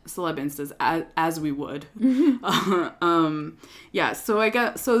instas as we would. Yeah, so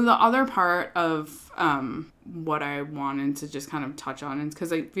the other part of what I wanted to just kind of touch on is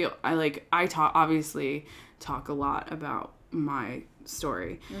because I feel I obviously talk a lot about my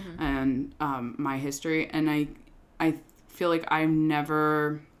story and my history, and I feel like I've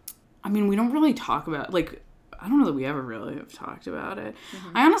never, we don't really talk about I don't know that we ever really have talked about it.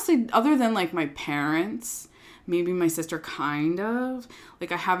 Mm-hmm. I honestly, other than my parents, maybe my sister kind of,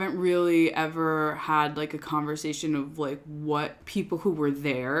 I haven't really ever had a conversation of what people who were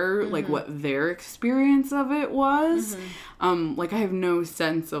there, what their experience of it was. Mm-hmm. I have no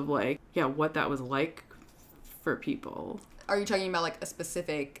sense of what that was like for people. Are you talking about a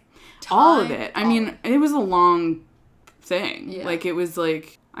specific time? All of it. I mean, it was a long thing. Yeah. It was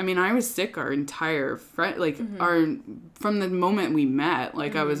I was sick our entire from the moment we met,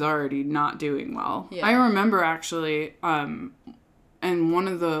 I was already not doing well. Yeah. I remember actually, and one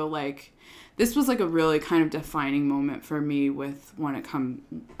of the, this was a really kind of defining moment for me with when it come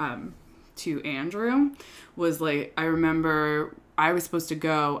to Andrew, was I remember I was supposed to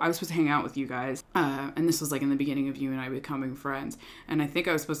hang out with you guys, and this was in the beginning of you and I becoming friends, and I think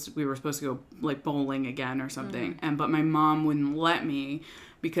we were supposed to go bowling again or something, but my mom wouldn't let me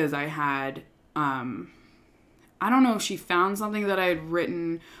because I had I don't know if she found something that I had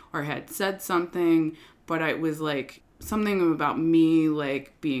written or had said something, but it was something about me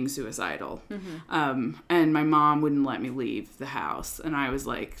being suicidal. Mm-hmm. And my mom wouldn't let me leave the house, and I was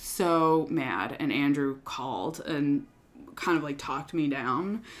so mad, and Andrew called and kind of talked me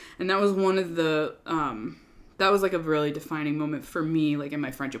down, and that was one of the that was a really defining moment for me in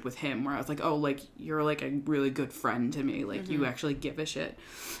my friendship with him, where I was you're a really good friend to me, you actually give a shit.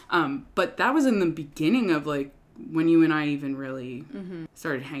 But that was in the beginning of when you and I even really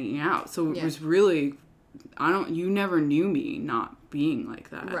started hanging out. So it was really, you never knew me not being like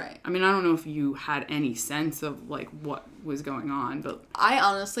that. Right. I mean, I don't know if you had any sense of, like, what was going on, but... I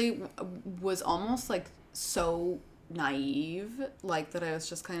honestly was almost, like, so naive, like, that I was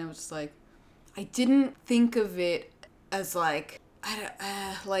just kind of just, like, I didn't think of it as, like,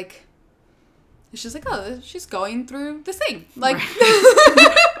 like, it's just like, oh, she's going through this thing. Like, right.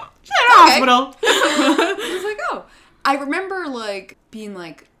 She's in a hospital. I was like, oh. I remember, like, being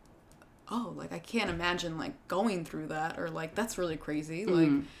like, oh, like, I can't imagine, like, going through that, or, like, that's really crazy,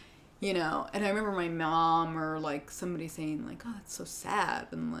 like, you know, and I remember my mom or, like, somebody saying, like, oh, that's so sad,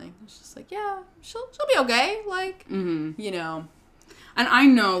 and, like, it's just like, yeah, she'll be okay, like, you know. And I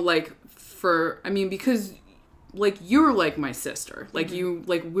know, like, because, like, you're, like, my sister, like,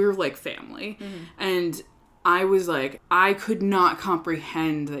 we're, like, family, and I was, like, I could not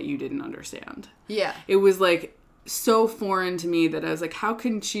comprehend that you didn't understand. Yeah. It was, like, so foreign to me that I was like, how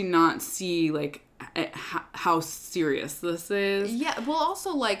can she not see, like, how serious this is? Yeah, well,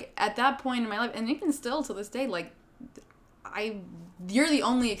 also, like, at that point in my life, and even still to this day, like, you're the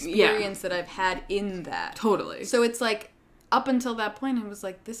only experience that I've had in that. Totally. So it's like, up until that point, I was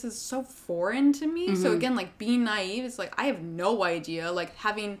like, this is so foreign to me. So again, like, being naive, it's like, I have no idea, like,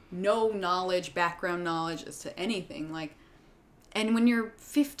 having no knowledge, background knowledge as to anything, like, and when you're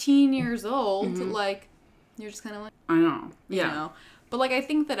 15 years old, like, you're just kind of like, I know. You know? But, like, I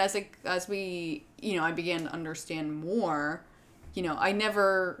think that as we, you know, I began to understand more, you know, I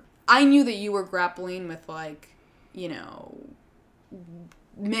knew that you were grappling with, like, you know,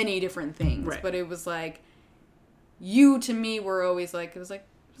 many different things. Right. But it was, like, you, to me, were always, like, it was, like,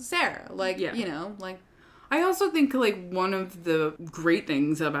 Sarah. Like, you know, like. I also think, like, one of the great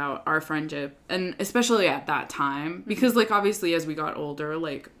things about our friendship, and especially at that time, because, like, obviously as we got older,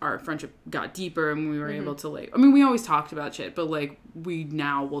 like, our friendship got deeper and we were able to, like, I mean, we always talked about shit, but, like, we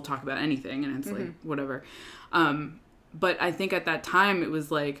now will talk about anything and it's, like, whatever. But I think at that time it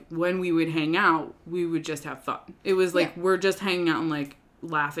was, like, when we would hang out, we would just have fun. It was, like, we're just hanging out and, like,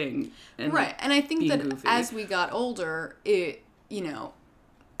 laughing and, right. And I think that goofy. As we got older, it, you know,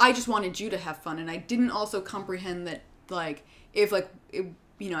 I just wanted you to have fun, and I didn't also comprehend that, like, if, like, it,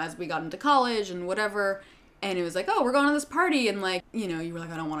 you know, as we got into college and whatever, and it was like, oh, we're going to this party, and, like, you know, you were like,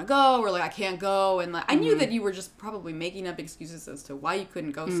 I don't want to go, or, like, I can't go, and, like, I knew that you were just probably making up excuses as to why you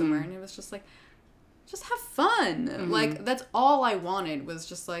couldn't go somewhere, and it was just like, just have fun. Like, that's all I wanted, was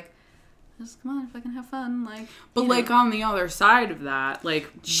just, like, just come on, if I can have fun, like. But, like, on the other side of that, like,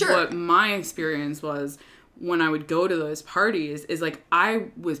 what my experience was when I would go to those parties is, like, I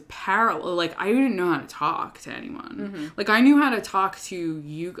was like, I didn't know how to talk to anyone. Like, I knew how to talk to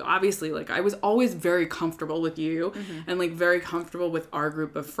you, obviously, like, I was always very comfortable with you and, like, very comfortable with our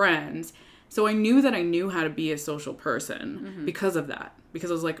group of friends. So I knew that I knew how to be a social person because of that.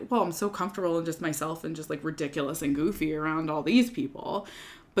 Because I was like, well, I'm so comfortable in just myself and just, like, ridiculous and goofy around all these people.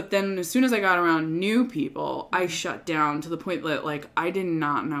 But then as soon as I got around new people, I shut down to the point that, like, I did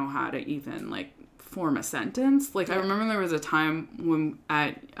not know how to even, like, form a sentence. Like, I remember there was a time when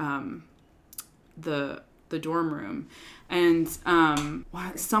at the dorm room, and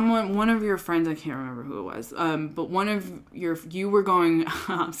one of your friends, I can't remember who it was, but you were going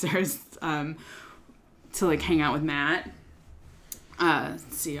upstairs to, like, hang out with Matt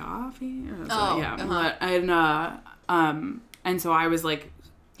Siafi, and so I was like,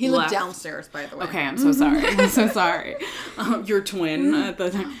 he lived downstairs, by the way. Okay, I'm so sorry. I'm so sorry. Your twin at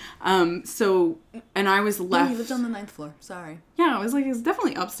the time. And I was left. No, he lived on the 9th floor. Sorry. Yeah, I was like, it's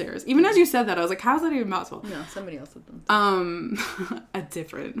definitely upstairs. Even as you said that, I was like, how's that even possible? No, somebody else lived on. A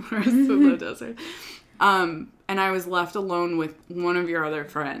different person lived upstairs. And I was left alone with one of your other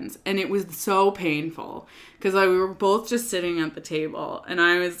friends. And it was so painful. Because we were both just sitting at the table. And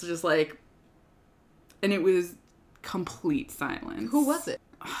I was just like, and it was complete silence. Who was it?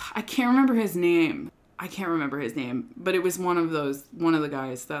 I can't remember his name. But it was one of the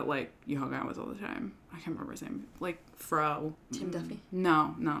guys that, like, you hung out with all the time. I can't remember his name. Like, Fro. Tim Duffy?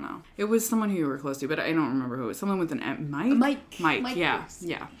 No. It was someone who you were close to, but I don't remember who it was. Someone with an M. Mike, yeah.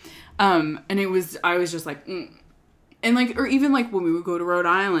 And I was just like, And, like, or even, like, when we would go to Rhode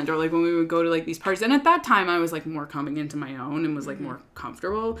Island, or, like, when we would go to, like, these parties. And at that time, I was, like, more coming into my own and was, like, more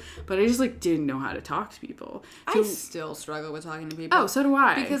comfortable. But I just, like, didn't know how to talk to people. So, I still struggle with talking to people. Oh, so do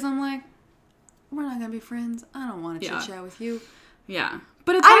I. Because I'm like, we're not going to be friends. I don't want to chit-chat with you. Yeah.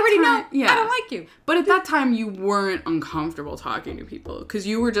 But at that I already know. Yeah. I don't like you. But at that time, you weren't uncomfortable talking to people. Because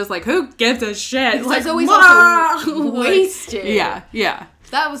you were just like, who gives a shit? Because I was always also wasted. Yeah.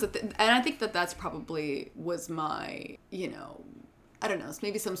 That was and I think that that's probably was my, you know, I don't know, it's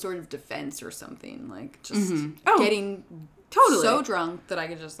maybe some sort of defense or something. Like, just getting totally so drunk that I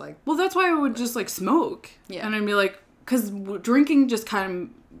could just, like... Well, that's why I would just, like, smoke. Yeah. And I'd be like... Because drinking kind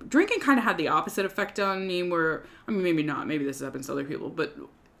of had the opposite effect on me where... I mean, maybe not. Maybe this happens to other people. But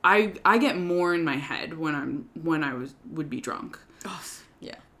I get more in my head when I would be drunk. Oh,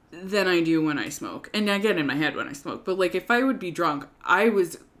 yeah. Than I do when I smoke. And I get in my head when I smoke. But, like, if I would be drunk, I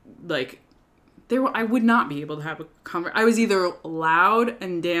was, like... I would not be able to have a conversation. I was either loud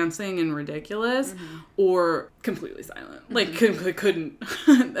and dancing and ridiculous or completely silent. Like, couldn't.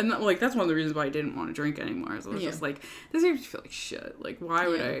 And, like, that's one of the reasons why I didn't want to drink anymore. So I was just like, this makes me feel like shit. Like, why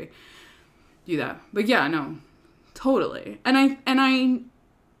would I do that? But yeah, no. Totally.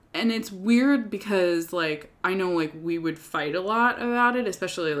 And it's weird because, like, I know, like, we would fight a lot about it,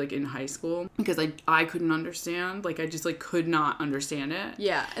 especially, like, in high school. Because I couldn't understand. Like, I just, like, could not understand it.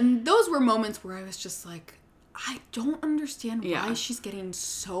 Yeah, and those were moments where I was just like, I don't understand why she's getting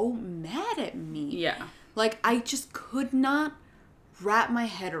so mad at me. Yeah. Like, I just could not wrap my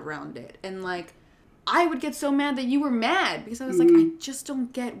head around it. And, like, I would get so mad that you were mad. Because I was like, I just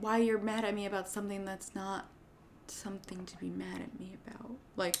don't get why you're mad at me about something that's not something to be mad at me about.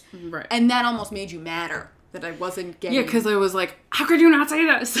 Like, right. And that almost made you madder that I wasn't getting... Yeah, because I was like, how could you not say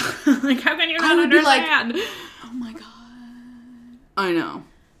this? Like, how can you not understand? Be like, oh my God. I know.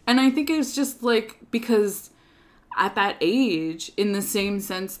 And I think it's just, like, because at that age, in the same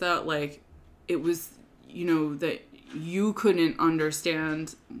sense that, like, it was, you know, that you couldn't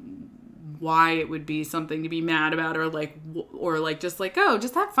understand why it would be something to be mad about or just like, oh,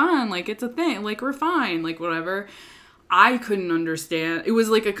 just have fun. Like, it's a thing. Like, we're fine. Like, whatever. I couldn't understand. It was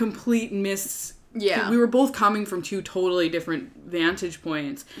like a complete Yeah. We were both coming from two totally different vantage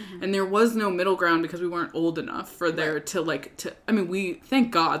points. And there was no middle ground because we weren't old enough for there to I mean, we,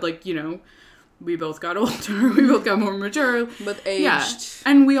 thank God, like, you know, we both got older. We both got more mature. But aged. Yeah.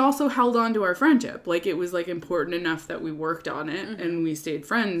 And we also held on to our friendship. Like, it was, like, important enough that we worked on it and we stayed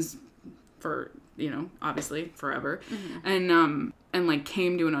friends for, you know, obviously forever. And like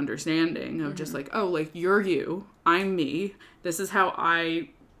came to an understanding of just like, oh, like, you're you, I'm me. This is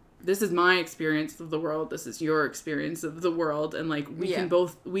my experience of the world. This is your experience of the world. And like,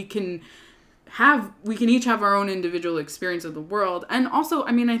 we can each have our own individual experience of the world. And also,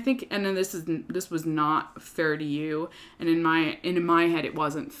 I mean, I think, and then this was not fair to you. And in my head, it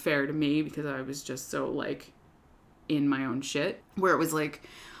wasn't fair to me because I was just so like in my own shit, where it was like,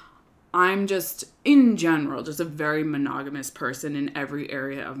 I'm just, in general, just a very monogamous person in every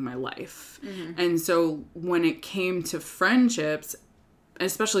area of my life. And so when it came to friendships,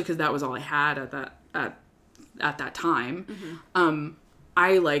 especially because that was all I had at that time,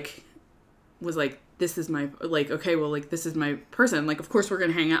 I, like, was like, this is my, like, okay, well, like, this is my person. Like, of course we're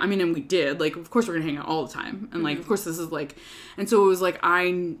going to hang out. I mean, and we did. Like, of course we're going to hang out all the time. And, like, of course this is, like, and so it was, like,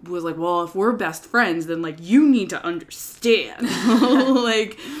 I was, like, well, if we're best friends, then, like, you need to understand.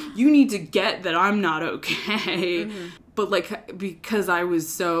 Like, you need to get that I'm not okay. But, like, because I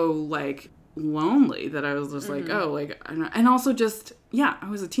was so, like, lonely that I was just, like, oh, like, and also just, yeah, I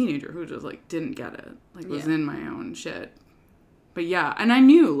was a teenager who just, like, didn't get it. Like, was in my own shit. But, yeah, and I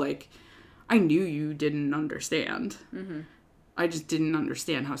knew you didn't understand. I just didn't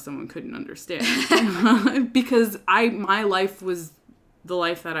understand how someone couldn't understand. Because my life was the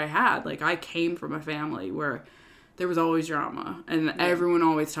life that I had. Like, I came from a family where there was always drama. And everyone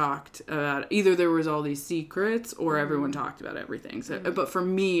always talked about, either there was all these secrets or everyone talked about everything. So, but for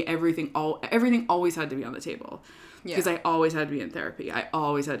me, everything always had to be on the table. Because I always had to be in therapy. I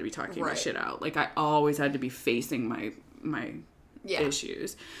always had to be talking my shit out. Like, I always had to be facing my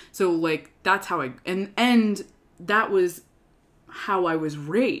issues. So, like, that's how and that was how I was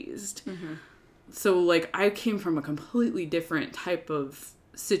raised. So, like, I came from a completely different type of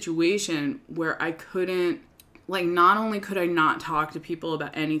situation where I couldn't, like, not only could I not talk to people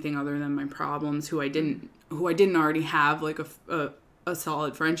about anything other than my problems who I didn't already have, like, a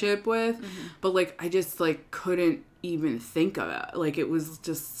solid friendship with, but, like, I just, like, couldn't even think of it. Like, it was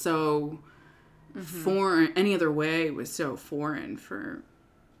just so foreign. Any other way was so foreign for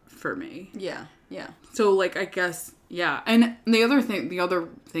me. Yeah. So, like, I guess, and the other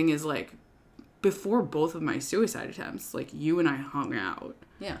thing is, like, before both of my suicide attempts, like, you and I hung out.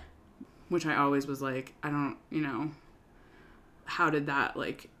 Yeah. Which I always was like, I don't, you know, how did that,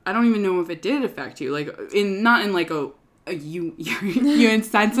 like, I don't even know if it did affect you. Like, not in, like, you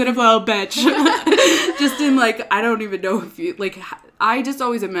insensitive little bitch. Just in, like, I don't even know if you, like, I just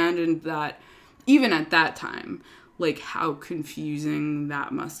always imagined that, even at that time, like, how confusing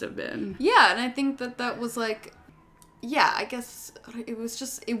that must have been. Yeah, and I think that was, like, I guess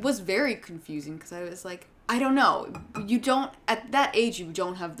it was very confusing, because I was like, I don't know. You don't, at that age, you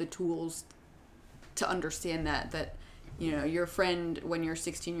don't have the tools to understand that, you know, your friend, when you're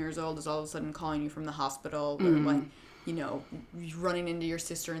 16 years old, is all of a sudden calling you from the hospital, or like, you know, running into your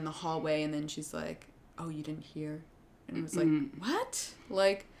sister in the hallway, and then she's like, oh, you didn't hear? And it was like, what?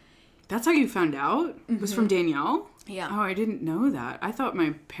 Like... That's how you found out? It was from Danielle? Yeah. Oh, I didn't know that. I thought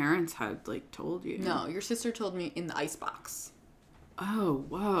my parents had, like, told you. No, your sister told me in the icebox. Oh,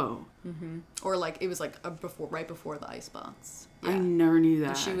 whoa. Or, like, it was, like, right before the icebox. Yeah. I never knew that.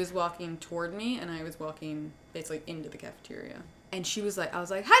 And she was walking toward me, and I was walking, basically, into the cafeteria. And she was like, I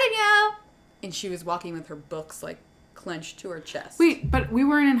was like, hi, Danielle! And she was walking with her books, like, clenched to her chest. Wait, but we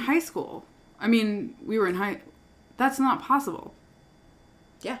weren't in high school. I mean, we were in high... That's not possible.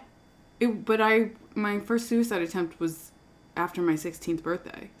 Yeah. My first suicide attempt was after my 16th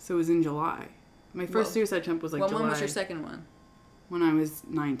birthday, so it was in July. My first suicide attempt was like July. When was your second one? When I was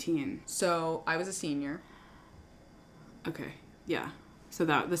 19. So I was a senior. Okay, yeah. So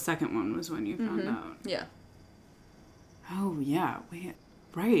the second one was when you found out. Yeah. Oh yeah, wait,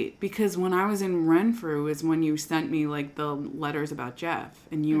 right? Because when I was in Renfrew is when you sent me like the letters about Jeff,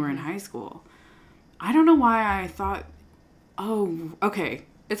 and you were in high school. I don't know why I thought. Oh, okay.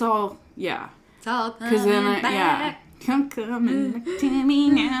 It's all, yeah. It's all coming back. Yeah. Come back to me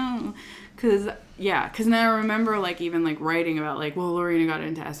now. Because now I remember, like, even, like, writing about, like, well, Lorenna got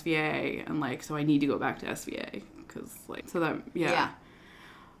into SVA, and, like, so I need to go back to SVA. Because, like, so that, yeah.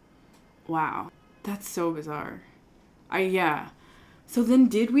 Wow. That's so bizarre. So then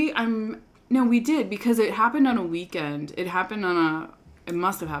did we? No, we did, because it happened on a weekend. It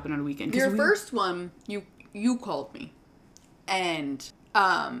must have happened on a weekend. Your first one, you called me. And...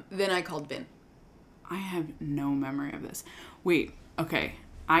 then I called Vin. I have no memory of this. Wait, okay.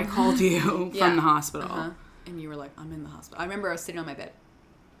 I called you from the hospital. And you were like, I'm in the hospital. I remember I was sitting on my bed.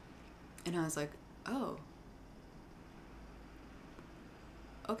 And I was like, oh.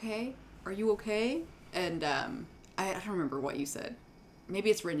 Okay. Are you okay? And I don't remember what you said. Maybe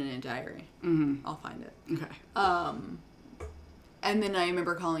it's written in a diary. I'll find it. Okay. And then I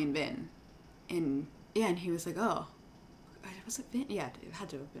remember calling Vin. And he was like, oh. Was it Vin? Yeah, it had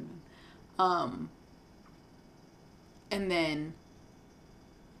to have been Vin. And then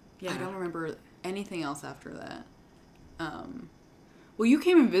I don't remember anything else after that. Well, you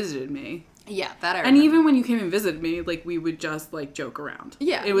came and visited me. Yeah, that I remember. And even when you came and visited me, like, we would just, like, joke around.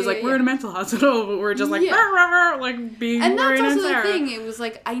 Yeah. It was we're in a mental hospital, but we're just like, like, being and Lorraine that's also and Sarah. the thing. It was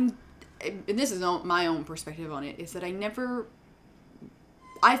like, and this is my own perspective on it, is that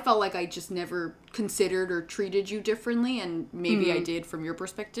I felt like I just never considered or treated you differently, and maybe I did from your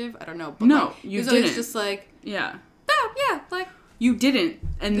perspective. I don't know. But no, like, you didn't. It was just like... Yeah. Oh, yeah, like... You didn't,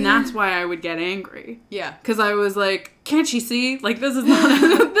 and that's why I would get angry. Yeah. Because I was like, can't she see? Like, this is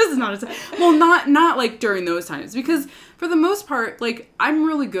not well, not like during those times. Because for the most part, like, I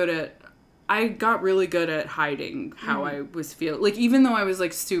got really good at hiding how I was feeling. Like, even though I was,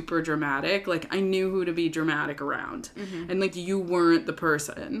 like, super dramatic, like, I knew who to be dramatic around. And, like, you weren't the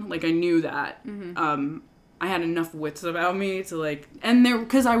person. Like, I knew that. I had enough wits about me to, like... And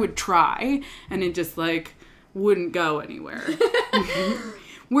because I would try, and it just, like, wouldn't go anywhere.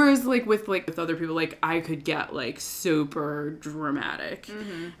 Whereas, like, with other people, like, I could get, like, super dramatic.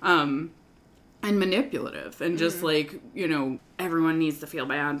 And manipulative, and just, like, you know, everyone needs to feel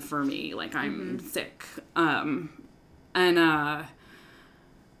bad for me, like, I'm sick. But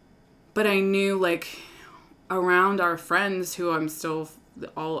I knew, like, around our friends who I'm still,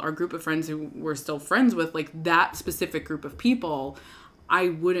 all our group of friends who we're still friends with, like, that specific group of people, I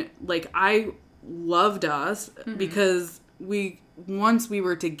wouldn't, like, I loved us because once we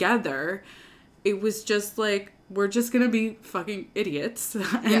were together, it was just, like, we're just gonna be fucking idiots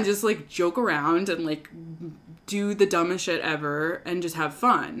and just, like, joke around and, like, do the dumbest shit ever and just have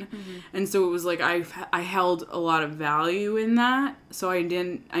fun. And so it was, like, I held a lot of value in that. So I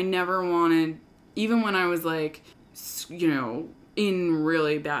never wanted, even when I was, like, you know, in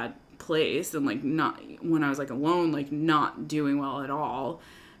really bad place and, like, not, when I was, like, alone, like, not doing well at all.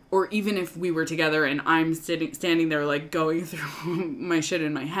 Or even if we were together and I'm standing there, like, going through my shit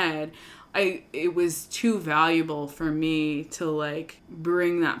in my head, it was too valuable for me to, like,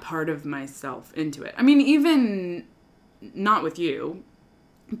 bring that part of myself into it. I mean, even not with you,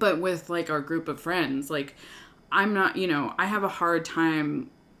 but with, like, our group of friends, like, I'm not, you know, I have a hard time.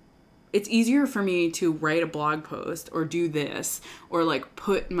 It's easier for me to write a blog post or do this or, like,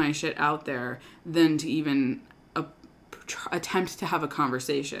 put my shit out there than to even attempt to have a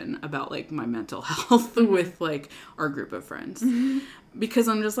conversation about, like, my mental health with, like, our group of friends. Because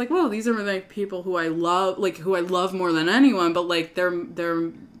I'm just like, well, these are, like, people who I love, like, who I love more than anyone, but, like,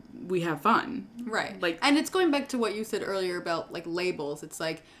 we have fun. Right. Like, and it's going back to what you said earlier about, like, labels. It's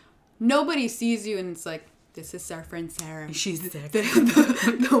like, nobody sees you and it's like, this is our friend Sarah. She's sick.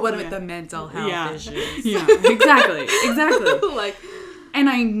 The one with the mental health issues. Yeah, exactly. Like, and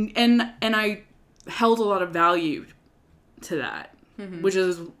I held a lot of value to that, which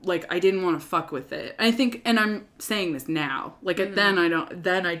is, like, I didn't want to fuck with it. I think, and I'm saying this now, like, then I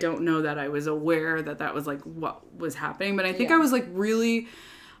don't know that I was aware that was, like, what was happening, but I think I was, like, really,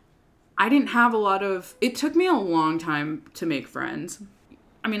 I didn't have a lot of, it took me a long time to make friends.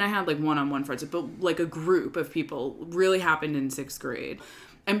 I mean, I had, like, one-on-one friends, but, like, a group of people really happened in 6th grade.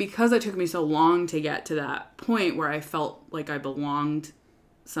 And because it took me so long to get to that point where I felt like I belonged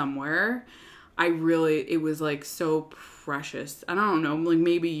somewhere, it was, like, so precious. I don't know, like,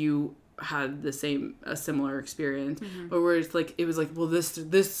 maybe you had a similar experience, but where it's, like, it was, like, well, this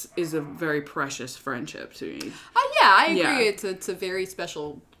is a very precious friendship to me. I agree. It's a very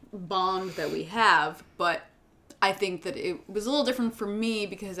special bond that we have, but I think that it was a little different for me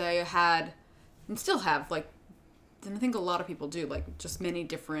because I had, and still have, like, and I think a lot of people do, like, just many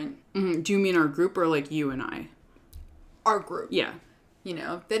different... Mm-hmm. Do you mean our group or, like, you and I? Our group. Yeah. You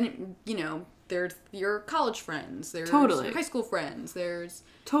know, then, you know, there's your college friends, there's your high school friends, there's...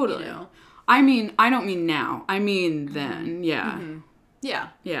 Totally. You know. I mean, I don't mean now. I mean then, yeah. Mm-hmm. Yeah.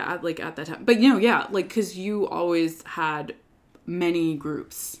 Yeah, like, at that time. But, you know, yeah, like, because you always had many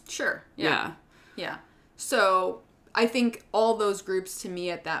groups. Sure. Yeah. So, I think all those groups to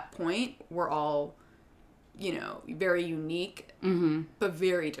me at that point were all, you know, very unique, but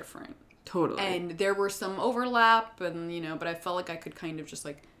very different. Totally. And there were some overlap, and, you know, but I felt like I could kind of just,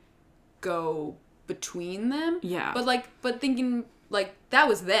 like, go between them. Yeah. But thinking, like, that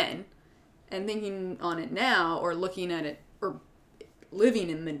was then, and thinking on it now, or looking at it, or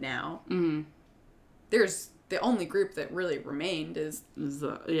living in the now, there's the only group that really remained is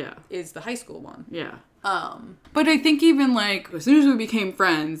the high school one. Yeah. But I think even, like, as soon as we became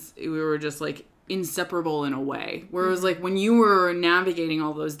friends, we were just, like, inseparable in a way. Whereas, like, when you were navigating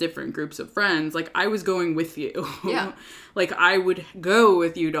all those different groups of friends, like, I was going with you. Yeah. Like, I would go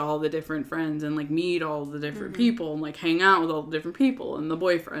with you to all the different friends and, like, meet all the different people and, like, hang out with all the different people and the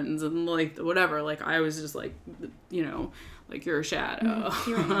boyfriends and, like, whatever. Like, I was just, like, you know, like, you're a shadow.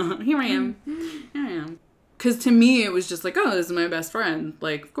 Here I am. Here I am. Because to me, it was just like, oh, this is my best friend.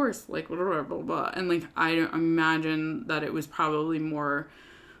 Like, of course, like, blah, blah, blah, blah. And, like, I don't imagine that it was probably more,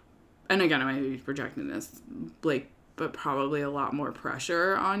 and again, I might be projecting this, like, but probably a lot more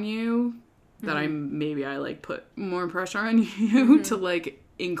pressure on you that I like, put more pressure on you to, like,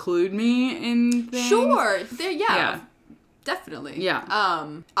 include me in things. Sure. Yeah. Definitely. Yeah.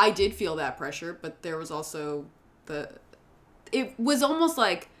 I did feel that pressure, but there was also it was almost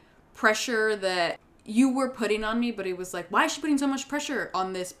like pressure that you were putting on me, but it was like, why is she putting so much pressure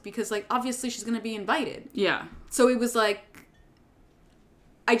on this? Because, like, obviously she's going to be invited. Yeah. So it was like,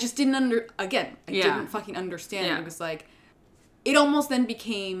 I just didn't didn't fucking understand. Yeah. It was like, it almost then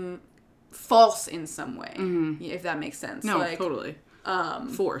became false in some way, if that makes sense. No, like, totally.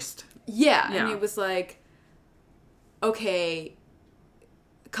 Forced. Yeah. And it was like, okay,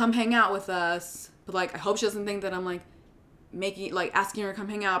 come hang out with us, but, like, I hope she doesn't think that I'm, like, asking her to come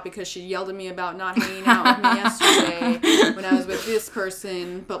hang out because she yelled at me about not hanging out with me yesterday when I was with this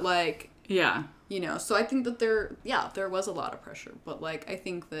person, but, like, yeah, you know, so I think that there was a lot of pressure, but, like, I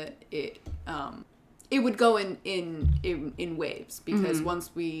think that it would go in waves, because once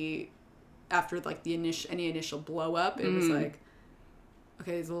after, like, any initial blow up, it was like,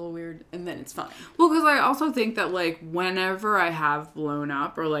 okay, it's a little weird, and then it's fine. Well, because I also think that, like, whenever I have blown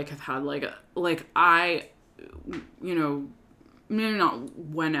up or, like, have had, like, I, you know, maybe not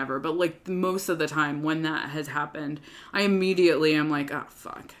whenever, but, like, most of the time when that has happened, I immediately am like, oh,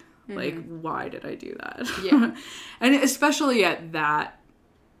 fuck. Like, why did I do that? Yeah. And especially at that,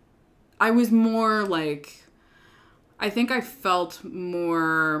 I was more, like, I think I felt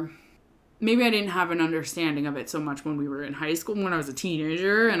more, maybe I didn't have an understanding of it so much when we were in high school, when I was a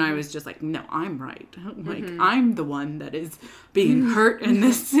teenager, and I was just like, no, I'm right. Like, I'm the one that is being hurt in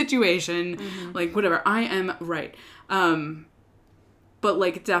this situation. Like, whatever, I am right. But,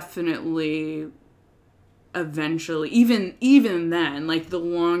 like, definitely, eventually, even then, like, the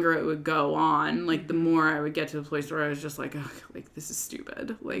longer it would go on, like, the more I would get to the place where I was just like, oh, like, this is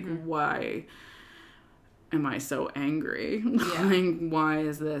stupid. Like, why am I so angry? Yeah. Like, why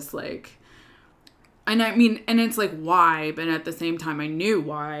is this, like... And I mean, and it's like, why? But at the same time, I knew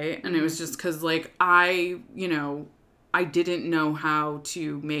why. And it was just because, like, I didn't know how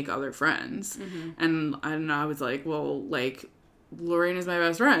to make other friends. And I was like, well, like, Lorena's my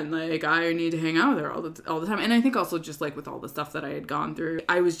best friend. Like, I need to hang out with her all the time. And I think also just, like, with all the stuff that I had gone through,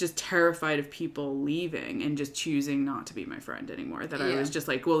 I was just terrified of people leaving and just choosing not to be my friend anymore. That I was just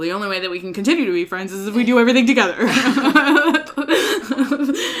like, well, the only way that we can continue to be friends is if we do everything together.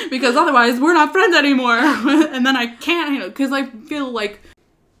 Because otherwise, we're not friends anymore. And then I can't, because I feel like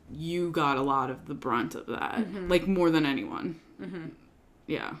you got a lot of the brunt of that. Mm-hmm. Like, more than anyone. Mm-hmm.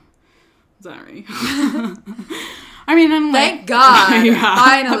 Yeah. Sorry. I mean, I'm like... Thank God,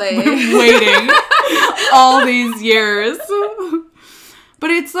 finally. Waiting all these years. But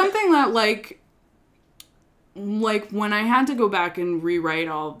it's something that, like, when I had to go back and rewrite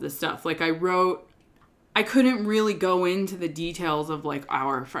all of this stuff, like, I couldn't really go into the details of, like,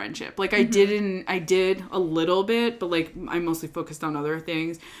 our friendship. Like, I did a little bit, but, like, I mostly focused on other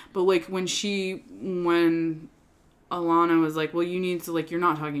things. But, like, when Alana was like, well, you need to, like, you're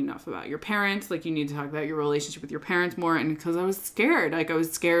not talking enough about your parents. Like, you need to talk about your relationship with your parents more. And because I was scared. Like, I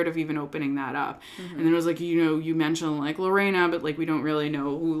was scared of even opening that up. Mm-hmm. And then it was like, you mentioned, like, Lorenna, but, like, we don't really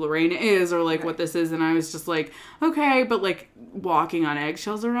know who Lorenna is or, like, what this is. And I was just like, okay. But, like, walking on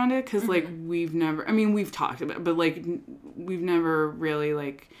eggshells around it. Because, like, we've talked about it. But, like, we've never really,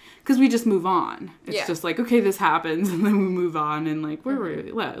 like... Because we just move on. It's just like, okay, this happens. And then we move on. And, like, we're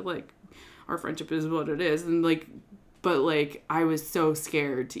really... Like, our friendship is what it is. And, like... But, like, I was so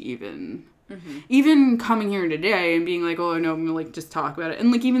scared to even coming here today and being like, oh, no, I'm going to, like, just talk about it.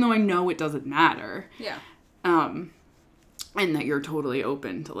 And, like, even though I know it doesn't matter. Yeah. And that you're totally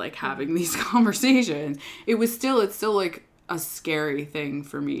open to, like, having these conversations. It's still, like, a scary thing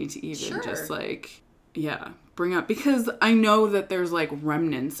for me to even just, like, bring up. Because I know that there's, like,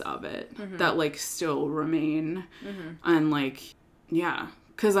 remnants of it that, like, still remain. And, like,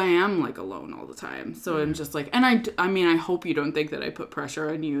 because I am, like, alone all the time. So I'm just, like... And I mean, I hope you don't think that I put pressure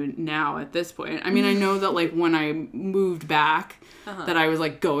on you now at this point. I mean, I know that, like, when I moved back, that I was,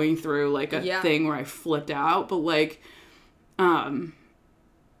 like, going through, like, a thing where I flipped out. But, like...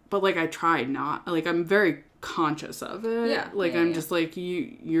 I tried not... Like, I'm very conscious of it. Yeah. Like, I'm just, like,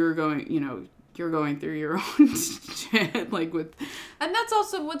 you're going... You're going through your own shit, like, with... And that's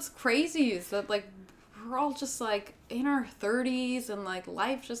also what's crazy is that, like... We're all just, like, in our 30s, and, like,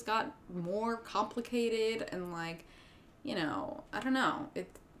 life just got more complicated, and, like, I don't know.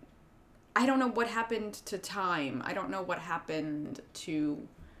 I don't know what happened to time. I don't know what happened to,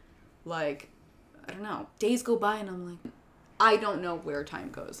 like, I don't know. Days go by, and I'm like, I don't know where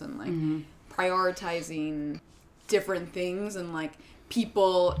time goes, and, like, prioritizing different things, and, like,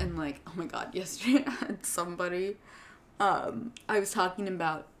 people, and, like, oh my God, yesterday I had somebody, I was talking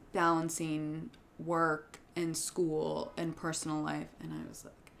about balancing work and school and personal life, and I was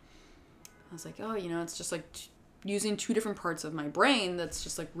like, oh, it's just like using two different parts of my brain that's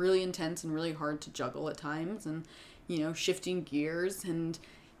just like really intense and really hard to juggle at times, and shifting gears, and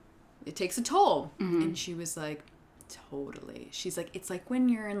it takes a toll. And she was like, totally. She's like, it's like when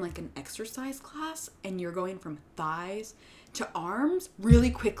you're in like an exercise class and you're going from thighs to arms really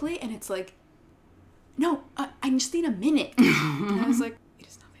quickly, and it's like, no, I just need a minute. And I was like,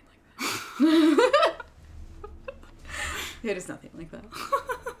 it is nothing like that.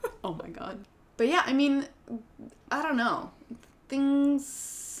 Oh my God. But yeah, I mean, I don't know.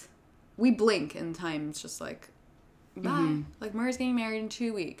 Things... We blink and time's just like, bye. Like, Murray's getting married in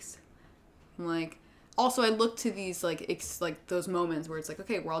 2 weeks. I'm like... Also, I look to these, like, like those moments where it's like,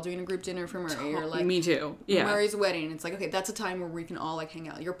 okay, we're all doing a group dinner for Murray. Or, like... Me too. Yeah. Murray's wedding. It's like, okay, that's a time where we can all, like, hang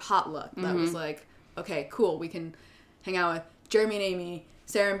out. Your potluck. That was like, okay, cool. We can hang out with Jeremy and Amy,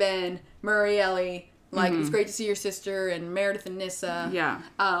 Sarah and Ben, Murray, Ellie, like, it's great to see your sister, and Meredith and Nissa. Yeah.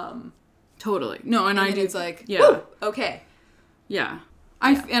 Totally. No, and I do... It's like, woo, okay. Yeah.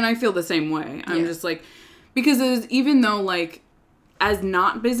 I feel the same way. I'm just like... Because even though, like, as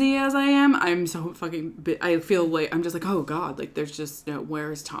not busy as I am, I'm so fucking... I feel like... I'm just like, oh, God, like, there's just...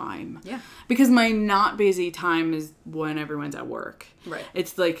 where's time? Yeah. Because my not busy time is when everyone's at work. Right.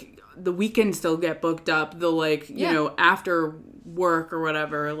 It's like... The weekends still get booked up. The, like, after work or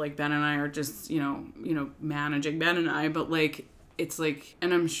whatever, like, Ben and I are just, managing Ben and I. But, like, it's like,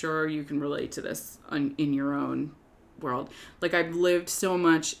 and I'm sure you can relate to this in your own world. Like, I've lived so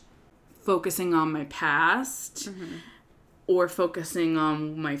much focusing on my past or focusing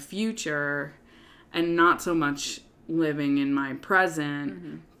on my future and not so much living in my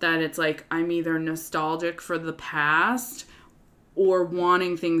present that it's like I'm either nostalgic for the past or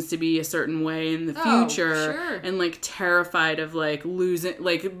wanting things to be a certain way in the future, and, like, terrified of, like, losing,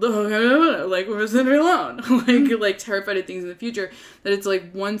 like, we're sitting alone, like, terrified of things in the future, that it's, like,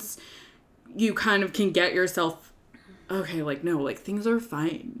 once you kind of can get yourself okay, like, no, like, things are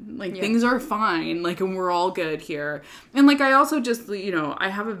fine. Like, things are fine. Like, and we're all good here. And, like, I also just, you know, I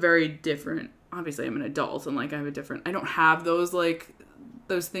have a very different, obviously I'm an adult and, like, I don't have those, like,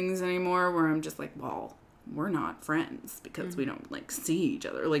 those things anymore where I'm just like, well, we're not friends because we don't, like, see each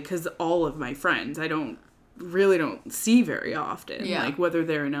other. Like, because all of my friends, I don't see very often. Yeah. Like, whether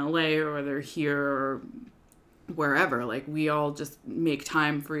they're in LA or whether here or wherever, like, we all just make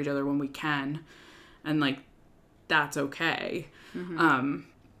time for each other when we can. And, like, that's okay.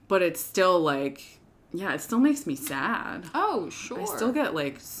 But it's still, like, yeah, it still makes me sad. Oh, sure. I still get,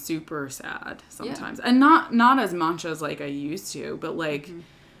 like, super sad sometimes. And not as much as, like, I used to, but, like,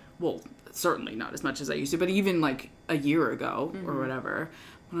 well, certainly not as much as I used to, but even, like, a year ago or whatever,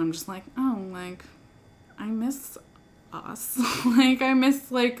 when I'm just like, oh, like, I miss us. Like, I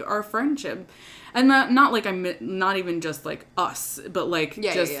miss, like, our friendship. And not like I'm not even just like us, but like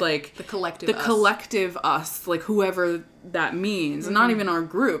like the collective us, like whoever that means, not even our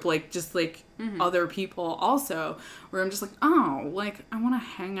group, like just like other people also, where I'm just like, oh, like I want to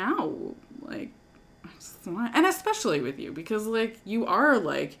hang out, like I just want, and especially with you because like you are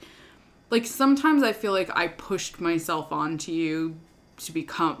like sometimes I feel like I pushed myself onto you to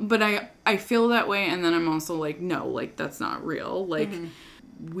become, but I feel that way, and then I'm also like, no, like that's not real, like.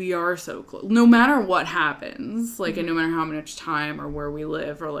 We are so close. No matter what happens, like, and no matter how much time or where we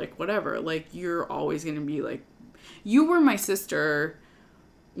live or, like, whatever, like, you're always going to be, like... You were my sister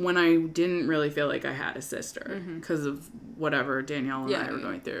when I didn't really feel like I had a sister because of whatever Danielle and I were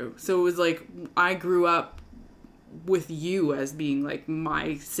going through. So it was, like, I grew up with you as being, like,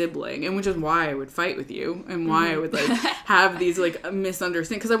 my sibling, and which is why I would fight with you and why I would, like, have these, like,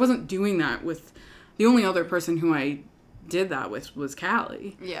 misunderstandings. Because I wasn't doing that with... The only other person who I... did that with was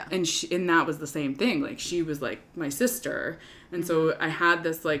Callie. Yeah. And that was the same thing. Like, she was, like, my sister. And so I had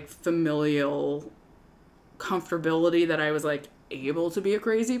this, like, familial comfortability that I was, like, able to be a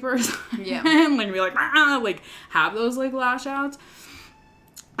crazy person. Yeah. And, like, be like, like, have those, like, lash outs.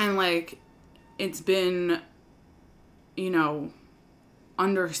 And, like, it's been, you know,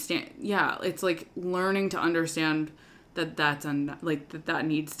 it's, like, learning to understand that's that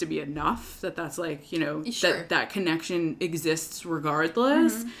needs to be enough, that's like, you know, that connection exists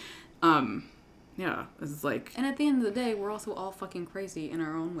regardless. It's like, and at the end of the day we're also all fucking crazy in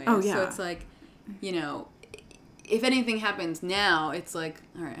our own ways. So it's like, you know, if anything happens now, it's like,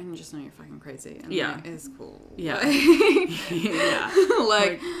 all right, I just know you're fucking crazy, and like, it's cool.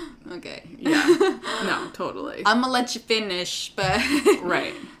 Like, okay, no, totally, I'm gonna let you finish, but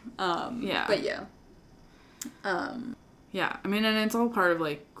right. Yeah, I mean, and it's all part of,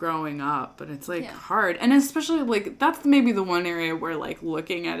 like, growing up, but it's, like, hard. And especially, like, that's maybe the one area where, like,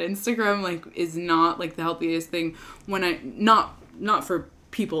 looking at Instagram, like, is not, like, the healthiest thing when not for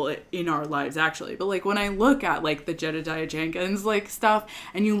people in our lives, actually, but, like, when I look at, like, the Jedediah Jenkins, like, stuff,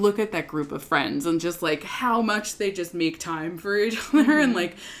 and you look at that group of friends and just, like, how much they just make time for each other and,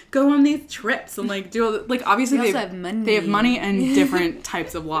 like, go on these trips and, like, do all the, like, obviously they have money and different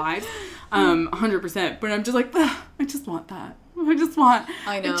types of lives. 100%. But I'm just like, I just want that. I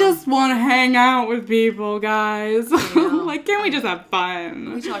just want to hang out with people, guys. Like, can we just have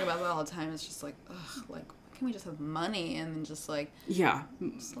fun? We talk about that all the time. It's just like, ugh, like, can we just have money and then just like... Yeah.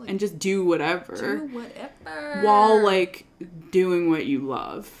 And just do whatever. While, like, doing what you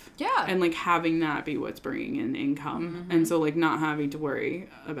love. Yeah. And, like, having that be what's bringing in income. And so, like, not having to worry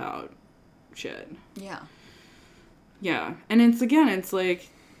about shit. Yeah. Yeah. And it's like...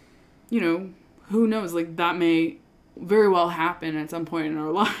 You know, who knows? Like, that may very well happen at some point in our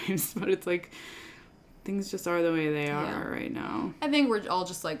lives, but it's like, things just are the way they are right now. I think we're all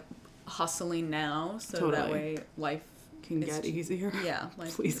just, like, hustling now, so that way life can get easier. Yeah,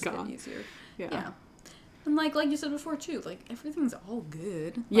 life Please God. Get easier. Yeah. And, like you said before, too, like, everything's all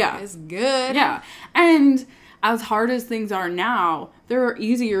good. Like, yeah. It's good. Yeah. And as hard as things are now, they're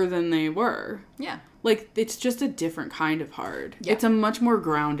easier than they were. Yeah. Like, it's just a different kind of hard. Yeah. It's a much more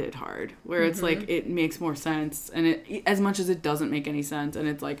grounded hard, where it's like, it makes more sense, and it, as much as it doesn't make any sense, and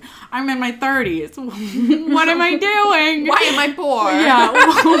it's like, I'm in my 30s. What am I doing? Why am I poor? Yeah.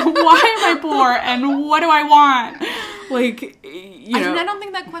 Why am I poor, and what do I want? Like, you know. I don't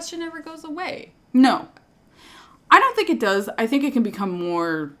think that question ever goes away. No. I don't think it does. I think it can become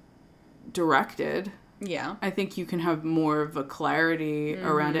more directed. Yeah. I think you can have more of a clarity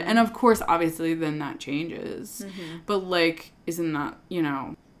around it. And of course, obviously, then that changes. But, like, isn't that, you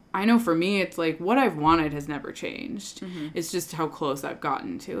know, I know for me, it's like what I've wanted has never changed. It's just how close I've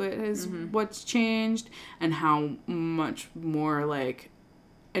gotten to it is what's changed, and how much more, like,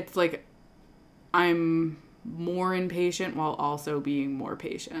 it's like I'm more impatient while also being more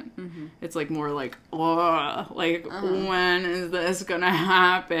patient. Mm-hmm. It's like more like, oh, like when is this gonna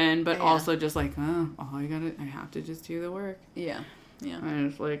happen? But also just like, I have to just do the work. Yeah. Yeah.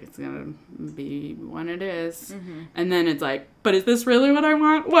 And it's like, it's gonna be when it is. Mm-hmm. And then it's like, but is this really what I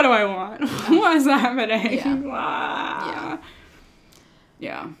want? What do I want? What is happening? Yeah.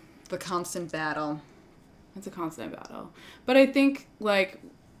 Yeah. The constant battle. It's a constant battle. But I think, like,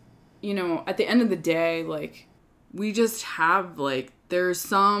 you know, at the end of the day, like, we just have, like, there's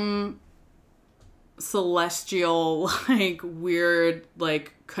some celestial, like, weird,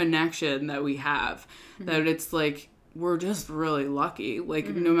 like, connection that we have. Mm-hmm. That it's, like, we're just really lucky. Like,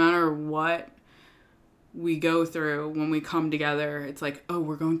 no matter what we go through, when we come together, it's like, oh,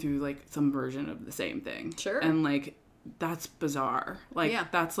 we're going through, like, some version of the same thing. Sure. And, like, that's bizarre.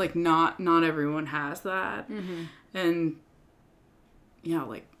 Like, that's, like, not everyone has that. Mm-hmm. And, yeah,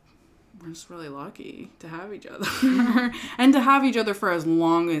 like, we're just really lucky to have each other. And to have each other for as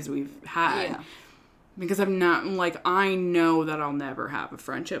long as we've had. Yeah. Because I'm not, like, I know that I'll never have a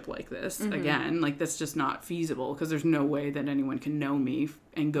friendship like this again. Like, that's just not feasible. Because there's no way that anyone can know me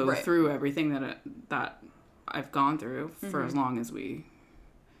and go through everything that I've gone through for as long as we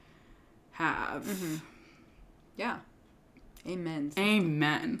have. Mm-hmm. Yeah. Amen.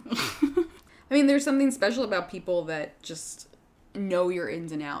 Amen. I mean, there's something special about people that just know your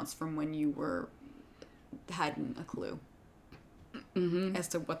ins and outs from when you hadn't a clue as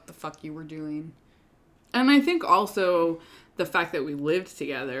to what the fuck you were doing. And I think also the fact that we lived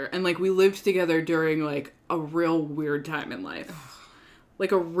together, and, like, we lived together during, like, a real weird time in life.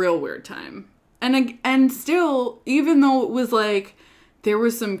 Like, a real weird time. And still, even though it was, like, there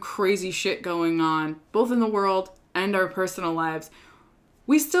was some crazy shit going on, both in the world and our personal lives,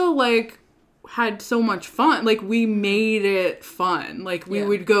 we still, like, had so much fun. Like, we made it fun. Like, we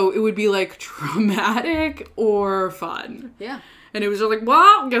would go, it would be, like, traumatic or fun. Yeah. And it was just like,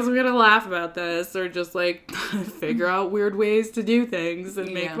 well, guess we're gonna laugh about this, or just, like, figure out weird ways to do things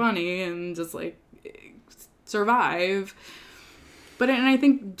and make money and just, like, survive. But, and I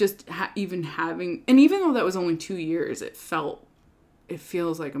think just even having, and even though that was only 2 years, it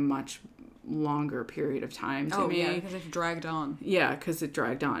feels like a much longer period of time to me. Oh, yeah, because it dragged on. Yeah, because it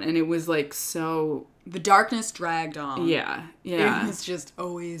dragged on. And it was, like, so... The darkness dragged on. Yeah. It was just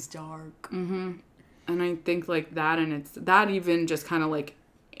always dark. Mm-hmm. And I think, like, that, and it's... That even just kind of, like...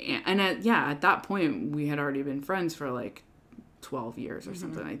 And, at that point, we had already been friends for, like, 12 years or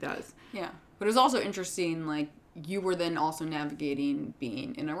something like that. Yeah. But it was also interesting, like, you were then also navigating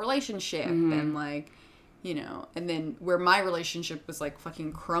being in a relationship and, like... You know, and then where my relationship was, like,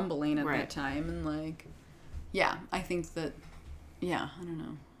 fucking crumbling at that time. And, like, yeah, I think that, I don't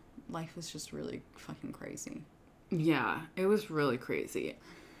know. Life was just really fucking crazy. Yeah, it was really crazy.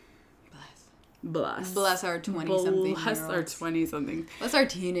 Bless our 20-something. Bless our 20-something. Bless our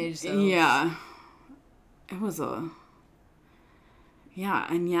teenage selves. Yeah. It was and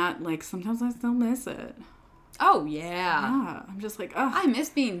yet, like, sometimes I still miss it. Oh, yeah. Yeah, I'm just like, ugh. I miss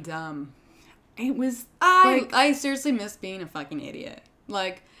being dumb. It was, I seriously miss being a fucking idiot.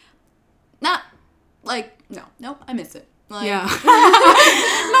 Like, not, like, no, I miss it. Like, yeah.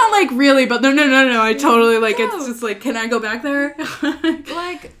 Not like really, but no, I totally, like, it's just like, can I go back there?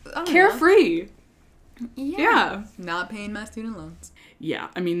 Like, carefree. Yeah. Not paying my student loans. Yeah,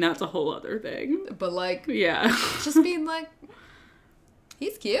 I mean, that's a whole other thing. But, like, just being like,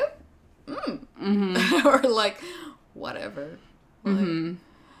 he's cute. Or, like, whatever. Like,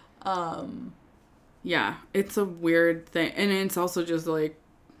 yeah, it's a weird thing. And it's also just like,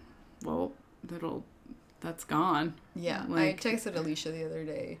 well, that's gone. Yeah, like, I texted Alicia the other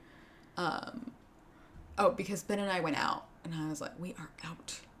day. Because Ben and I went out. And I was like, we are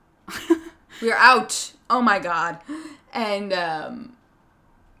out. We are out. Oh, my God. And I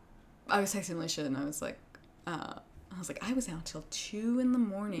was texting Alicia and I was like, I was out till 2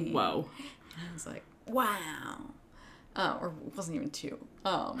 a.m. Whoa. And I was like, wow. Or it wasn't even 2.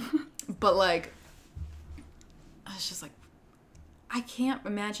 But, like, I was just like, I can't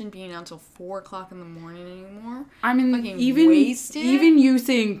imagine being out till 4 o'clock in the morning anymore. I mean, wasted. Even you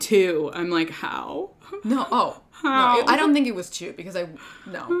saying 2, I'm like, how? No, how? No, I don't think it was 2 because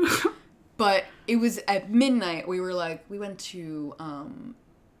no. But it was at midnight. We went to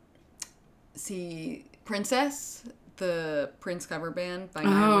see Princess, the Prince cover band by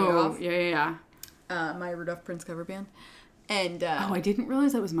Maya Rudolph. Yeah. Maya Rudolph Prince cover band. And I didn't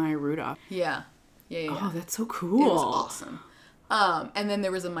realize that was Maya Rudolph. Yeah. Oh, that's so cool. It was awesome. And then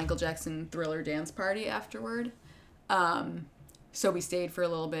there was a Michael Jackson Thriller dance party afterward. So we stayed for a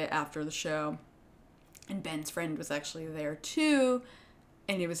little bit after the show. And Ben's friend was actually there too.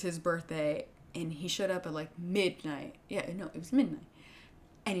 And it was his birthday. And he showed up at like midnight. Yeah, no, it was midnight.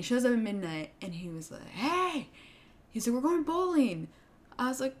 And he shows up at midnight and he was like, hey, he said, we're going bowling. I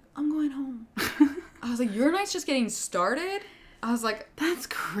was like, I'm going home. I was like, your night's just getting started? I was like, that's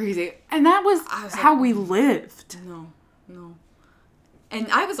crazy. And that was how we lived. No.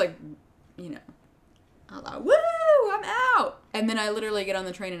 And I was like, you know, I was like, woo, I'm out. And then I literally get on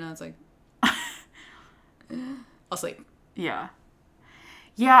the train and I was like, I'll sleep. Yeah.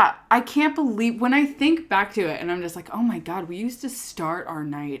 Yeah, I can't believe, when I think back to it, and I'm just like, oh my God, we used to start our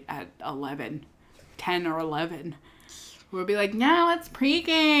night at 10 or 11. We'll be like, now it's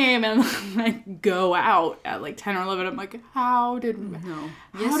pregame, and like go out at like 10 or 11. I'm like, how did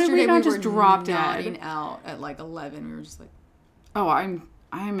we not just drop dead? Out at like 11. We were just like, oh, I'm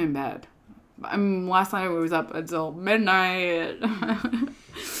in bed. Last night we was up until midnight.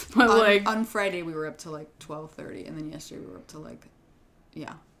 But on Friday we were up to like 12:30, and then yesterday we were up to like,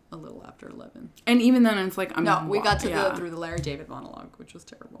 yeah, a little after 11. And even then it's like, we got to go through the Larry David monologue, which was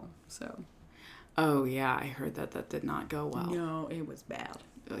terrible. So. Oh yeah, I heard that did not go well. No, it was bad.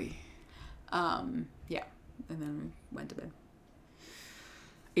 Oy. Yeah, and then we went to bed.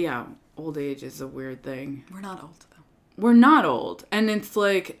 Yeah, old age is a weird thing. We're not old though. We're not old, and it's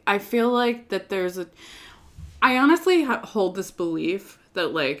like I feel like that there's a. I honestly hold this belief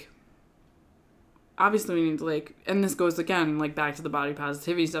that like. Obviously we need to like, and this goes again like back to the body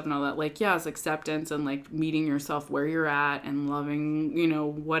positivity stuff and all that, like, yes, acceptance and like meeting yourself where you're at and loving, you know,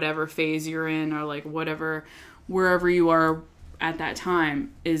 whatever phase you're in or like whatever, wherever you are at that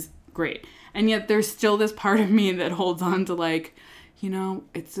time is great. And yet there's still this part of me that holds on to like, you know,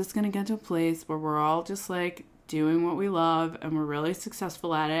 it's just going to get to a place where we're all just like doing what we love and we're really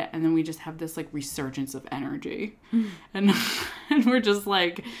successful at it. And then we just have this like resurgence of energy and we're just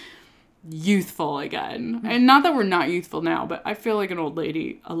like, youthful again. And not that we're not youthful now, but I feel like an old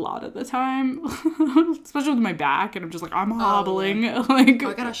lady a lot of the time. Especially with my back, and I'm just like, I'm hobbling. Yeah. Like,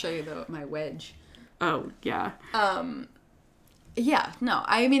 I gotta show you my wedge. Oh, yeah. Yeah, no,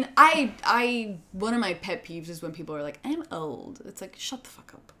 I mean, I one of my pet peeves is when people are like, I'm old. It's like, shut the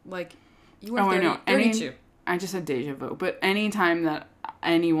fuck up. Like, you are 30, 32. I just had deja vu, but anytime that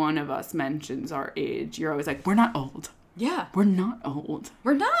any one of us mentions our age, you're always like, we're not old. Yeah. We're not old.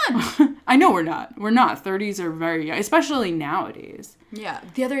 We're not. I know we're not. We're not. 30s are very young, especially nowadays. Yeah.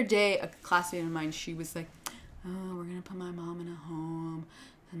 The other day, a classmate of mine, she was like, oh, we're going to put my mom in a home.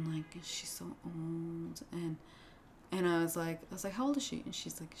 And, like, she's so old. And I was like, how old is she? And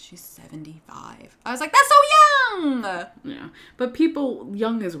she's like, she's 75. I was like, that's so young! Yeah. But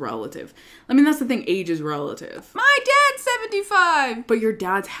young is relative. I mean, that's the thing, age is relative. My dad's 75! But your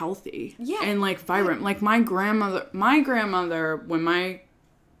dad's healthy. Yeah. And, like, vibrant. Yeah. Like, my grandmother, when my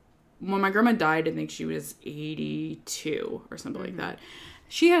grandma died, I think she was 82 or something like that.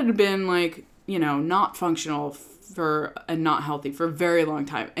 She had been, like, you know, not functional and not healthy for a very long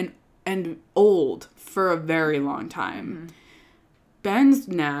time. And old for a very long time. Ben's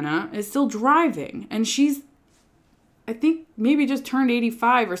Nana is still driving, and she's, I think, maybe just turned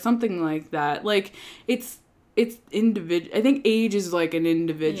 85 or something like that. Like, it's individual. I think age is like an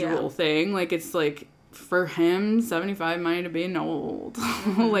individual thing. Like, it's like, for him, 75 might have been old.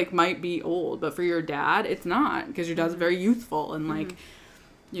 Like, might be old, but for your dad, it's not, because your dad's very youthful and like,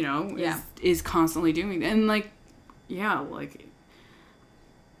 you know, is constantly doing that. And like, yeah, like,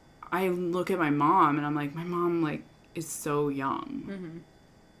 I look at my mom and I'm like, my mom, like, is so young,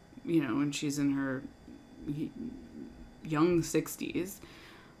 you know, and she's in her young 60s,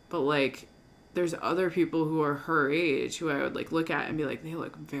 but, like, there's other people who are her age who I would, like, look at and be like, they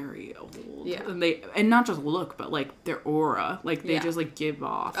look very old. Yeah. And not just look, but, like, their aura, like, they just, like, give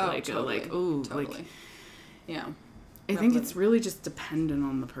off, Totally. Yeah. I think it's really just dependent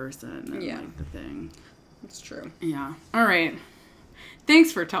on the person and, like, the thing. It's true. Yeah. All right.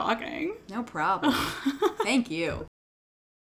 Thanks for talking. No problem. Thank you.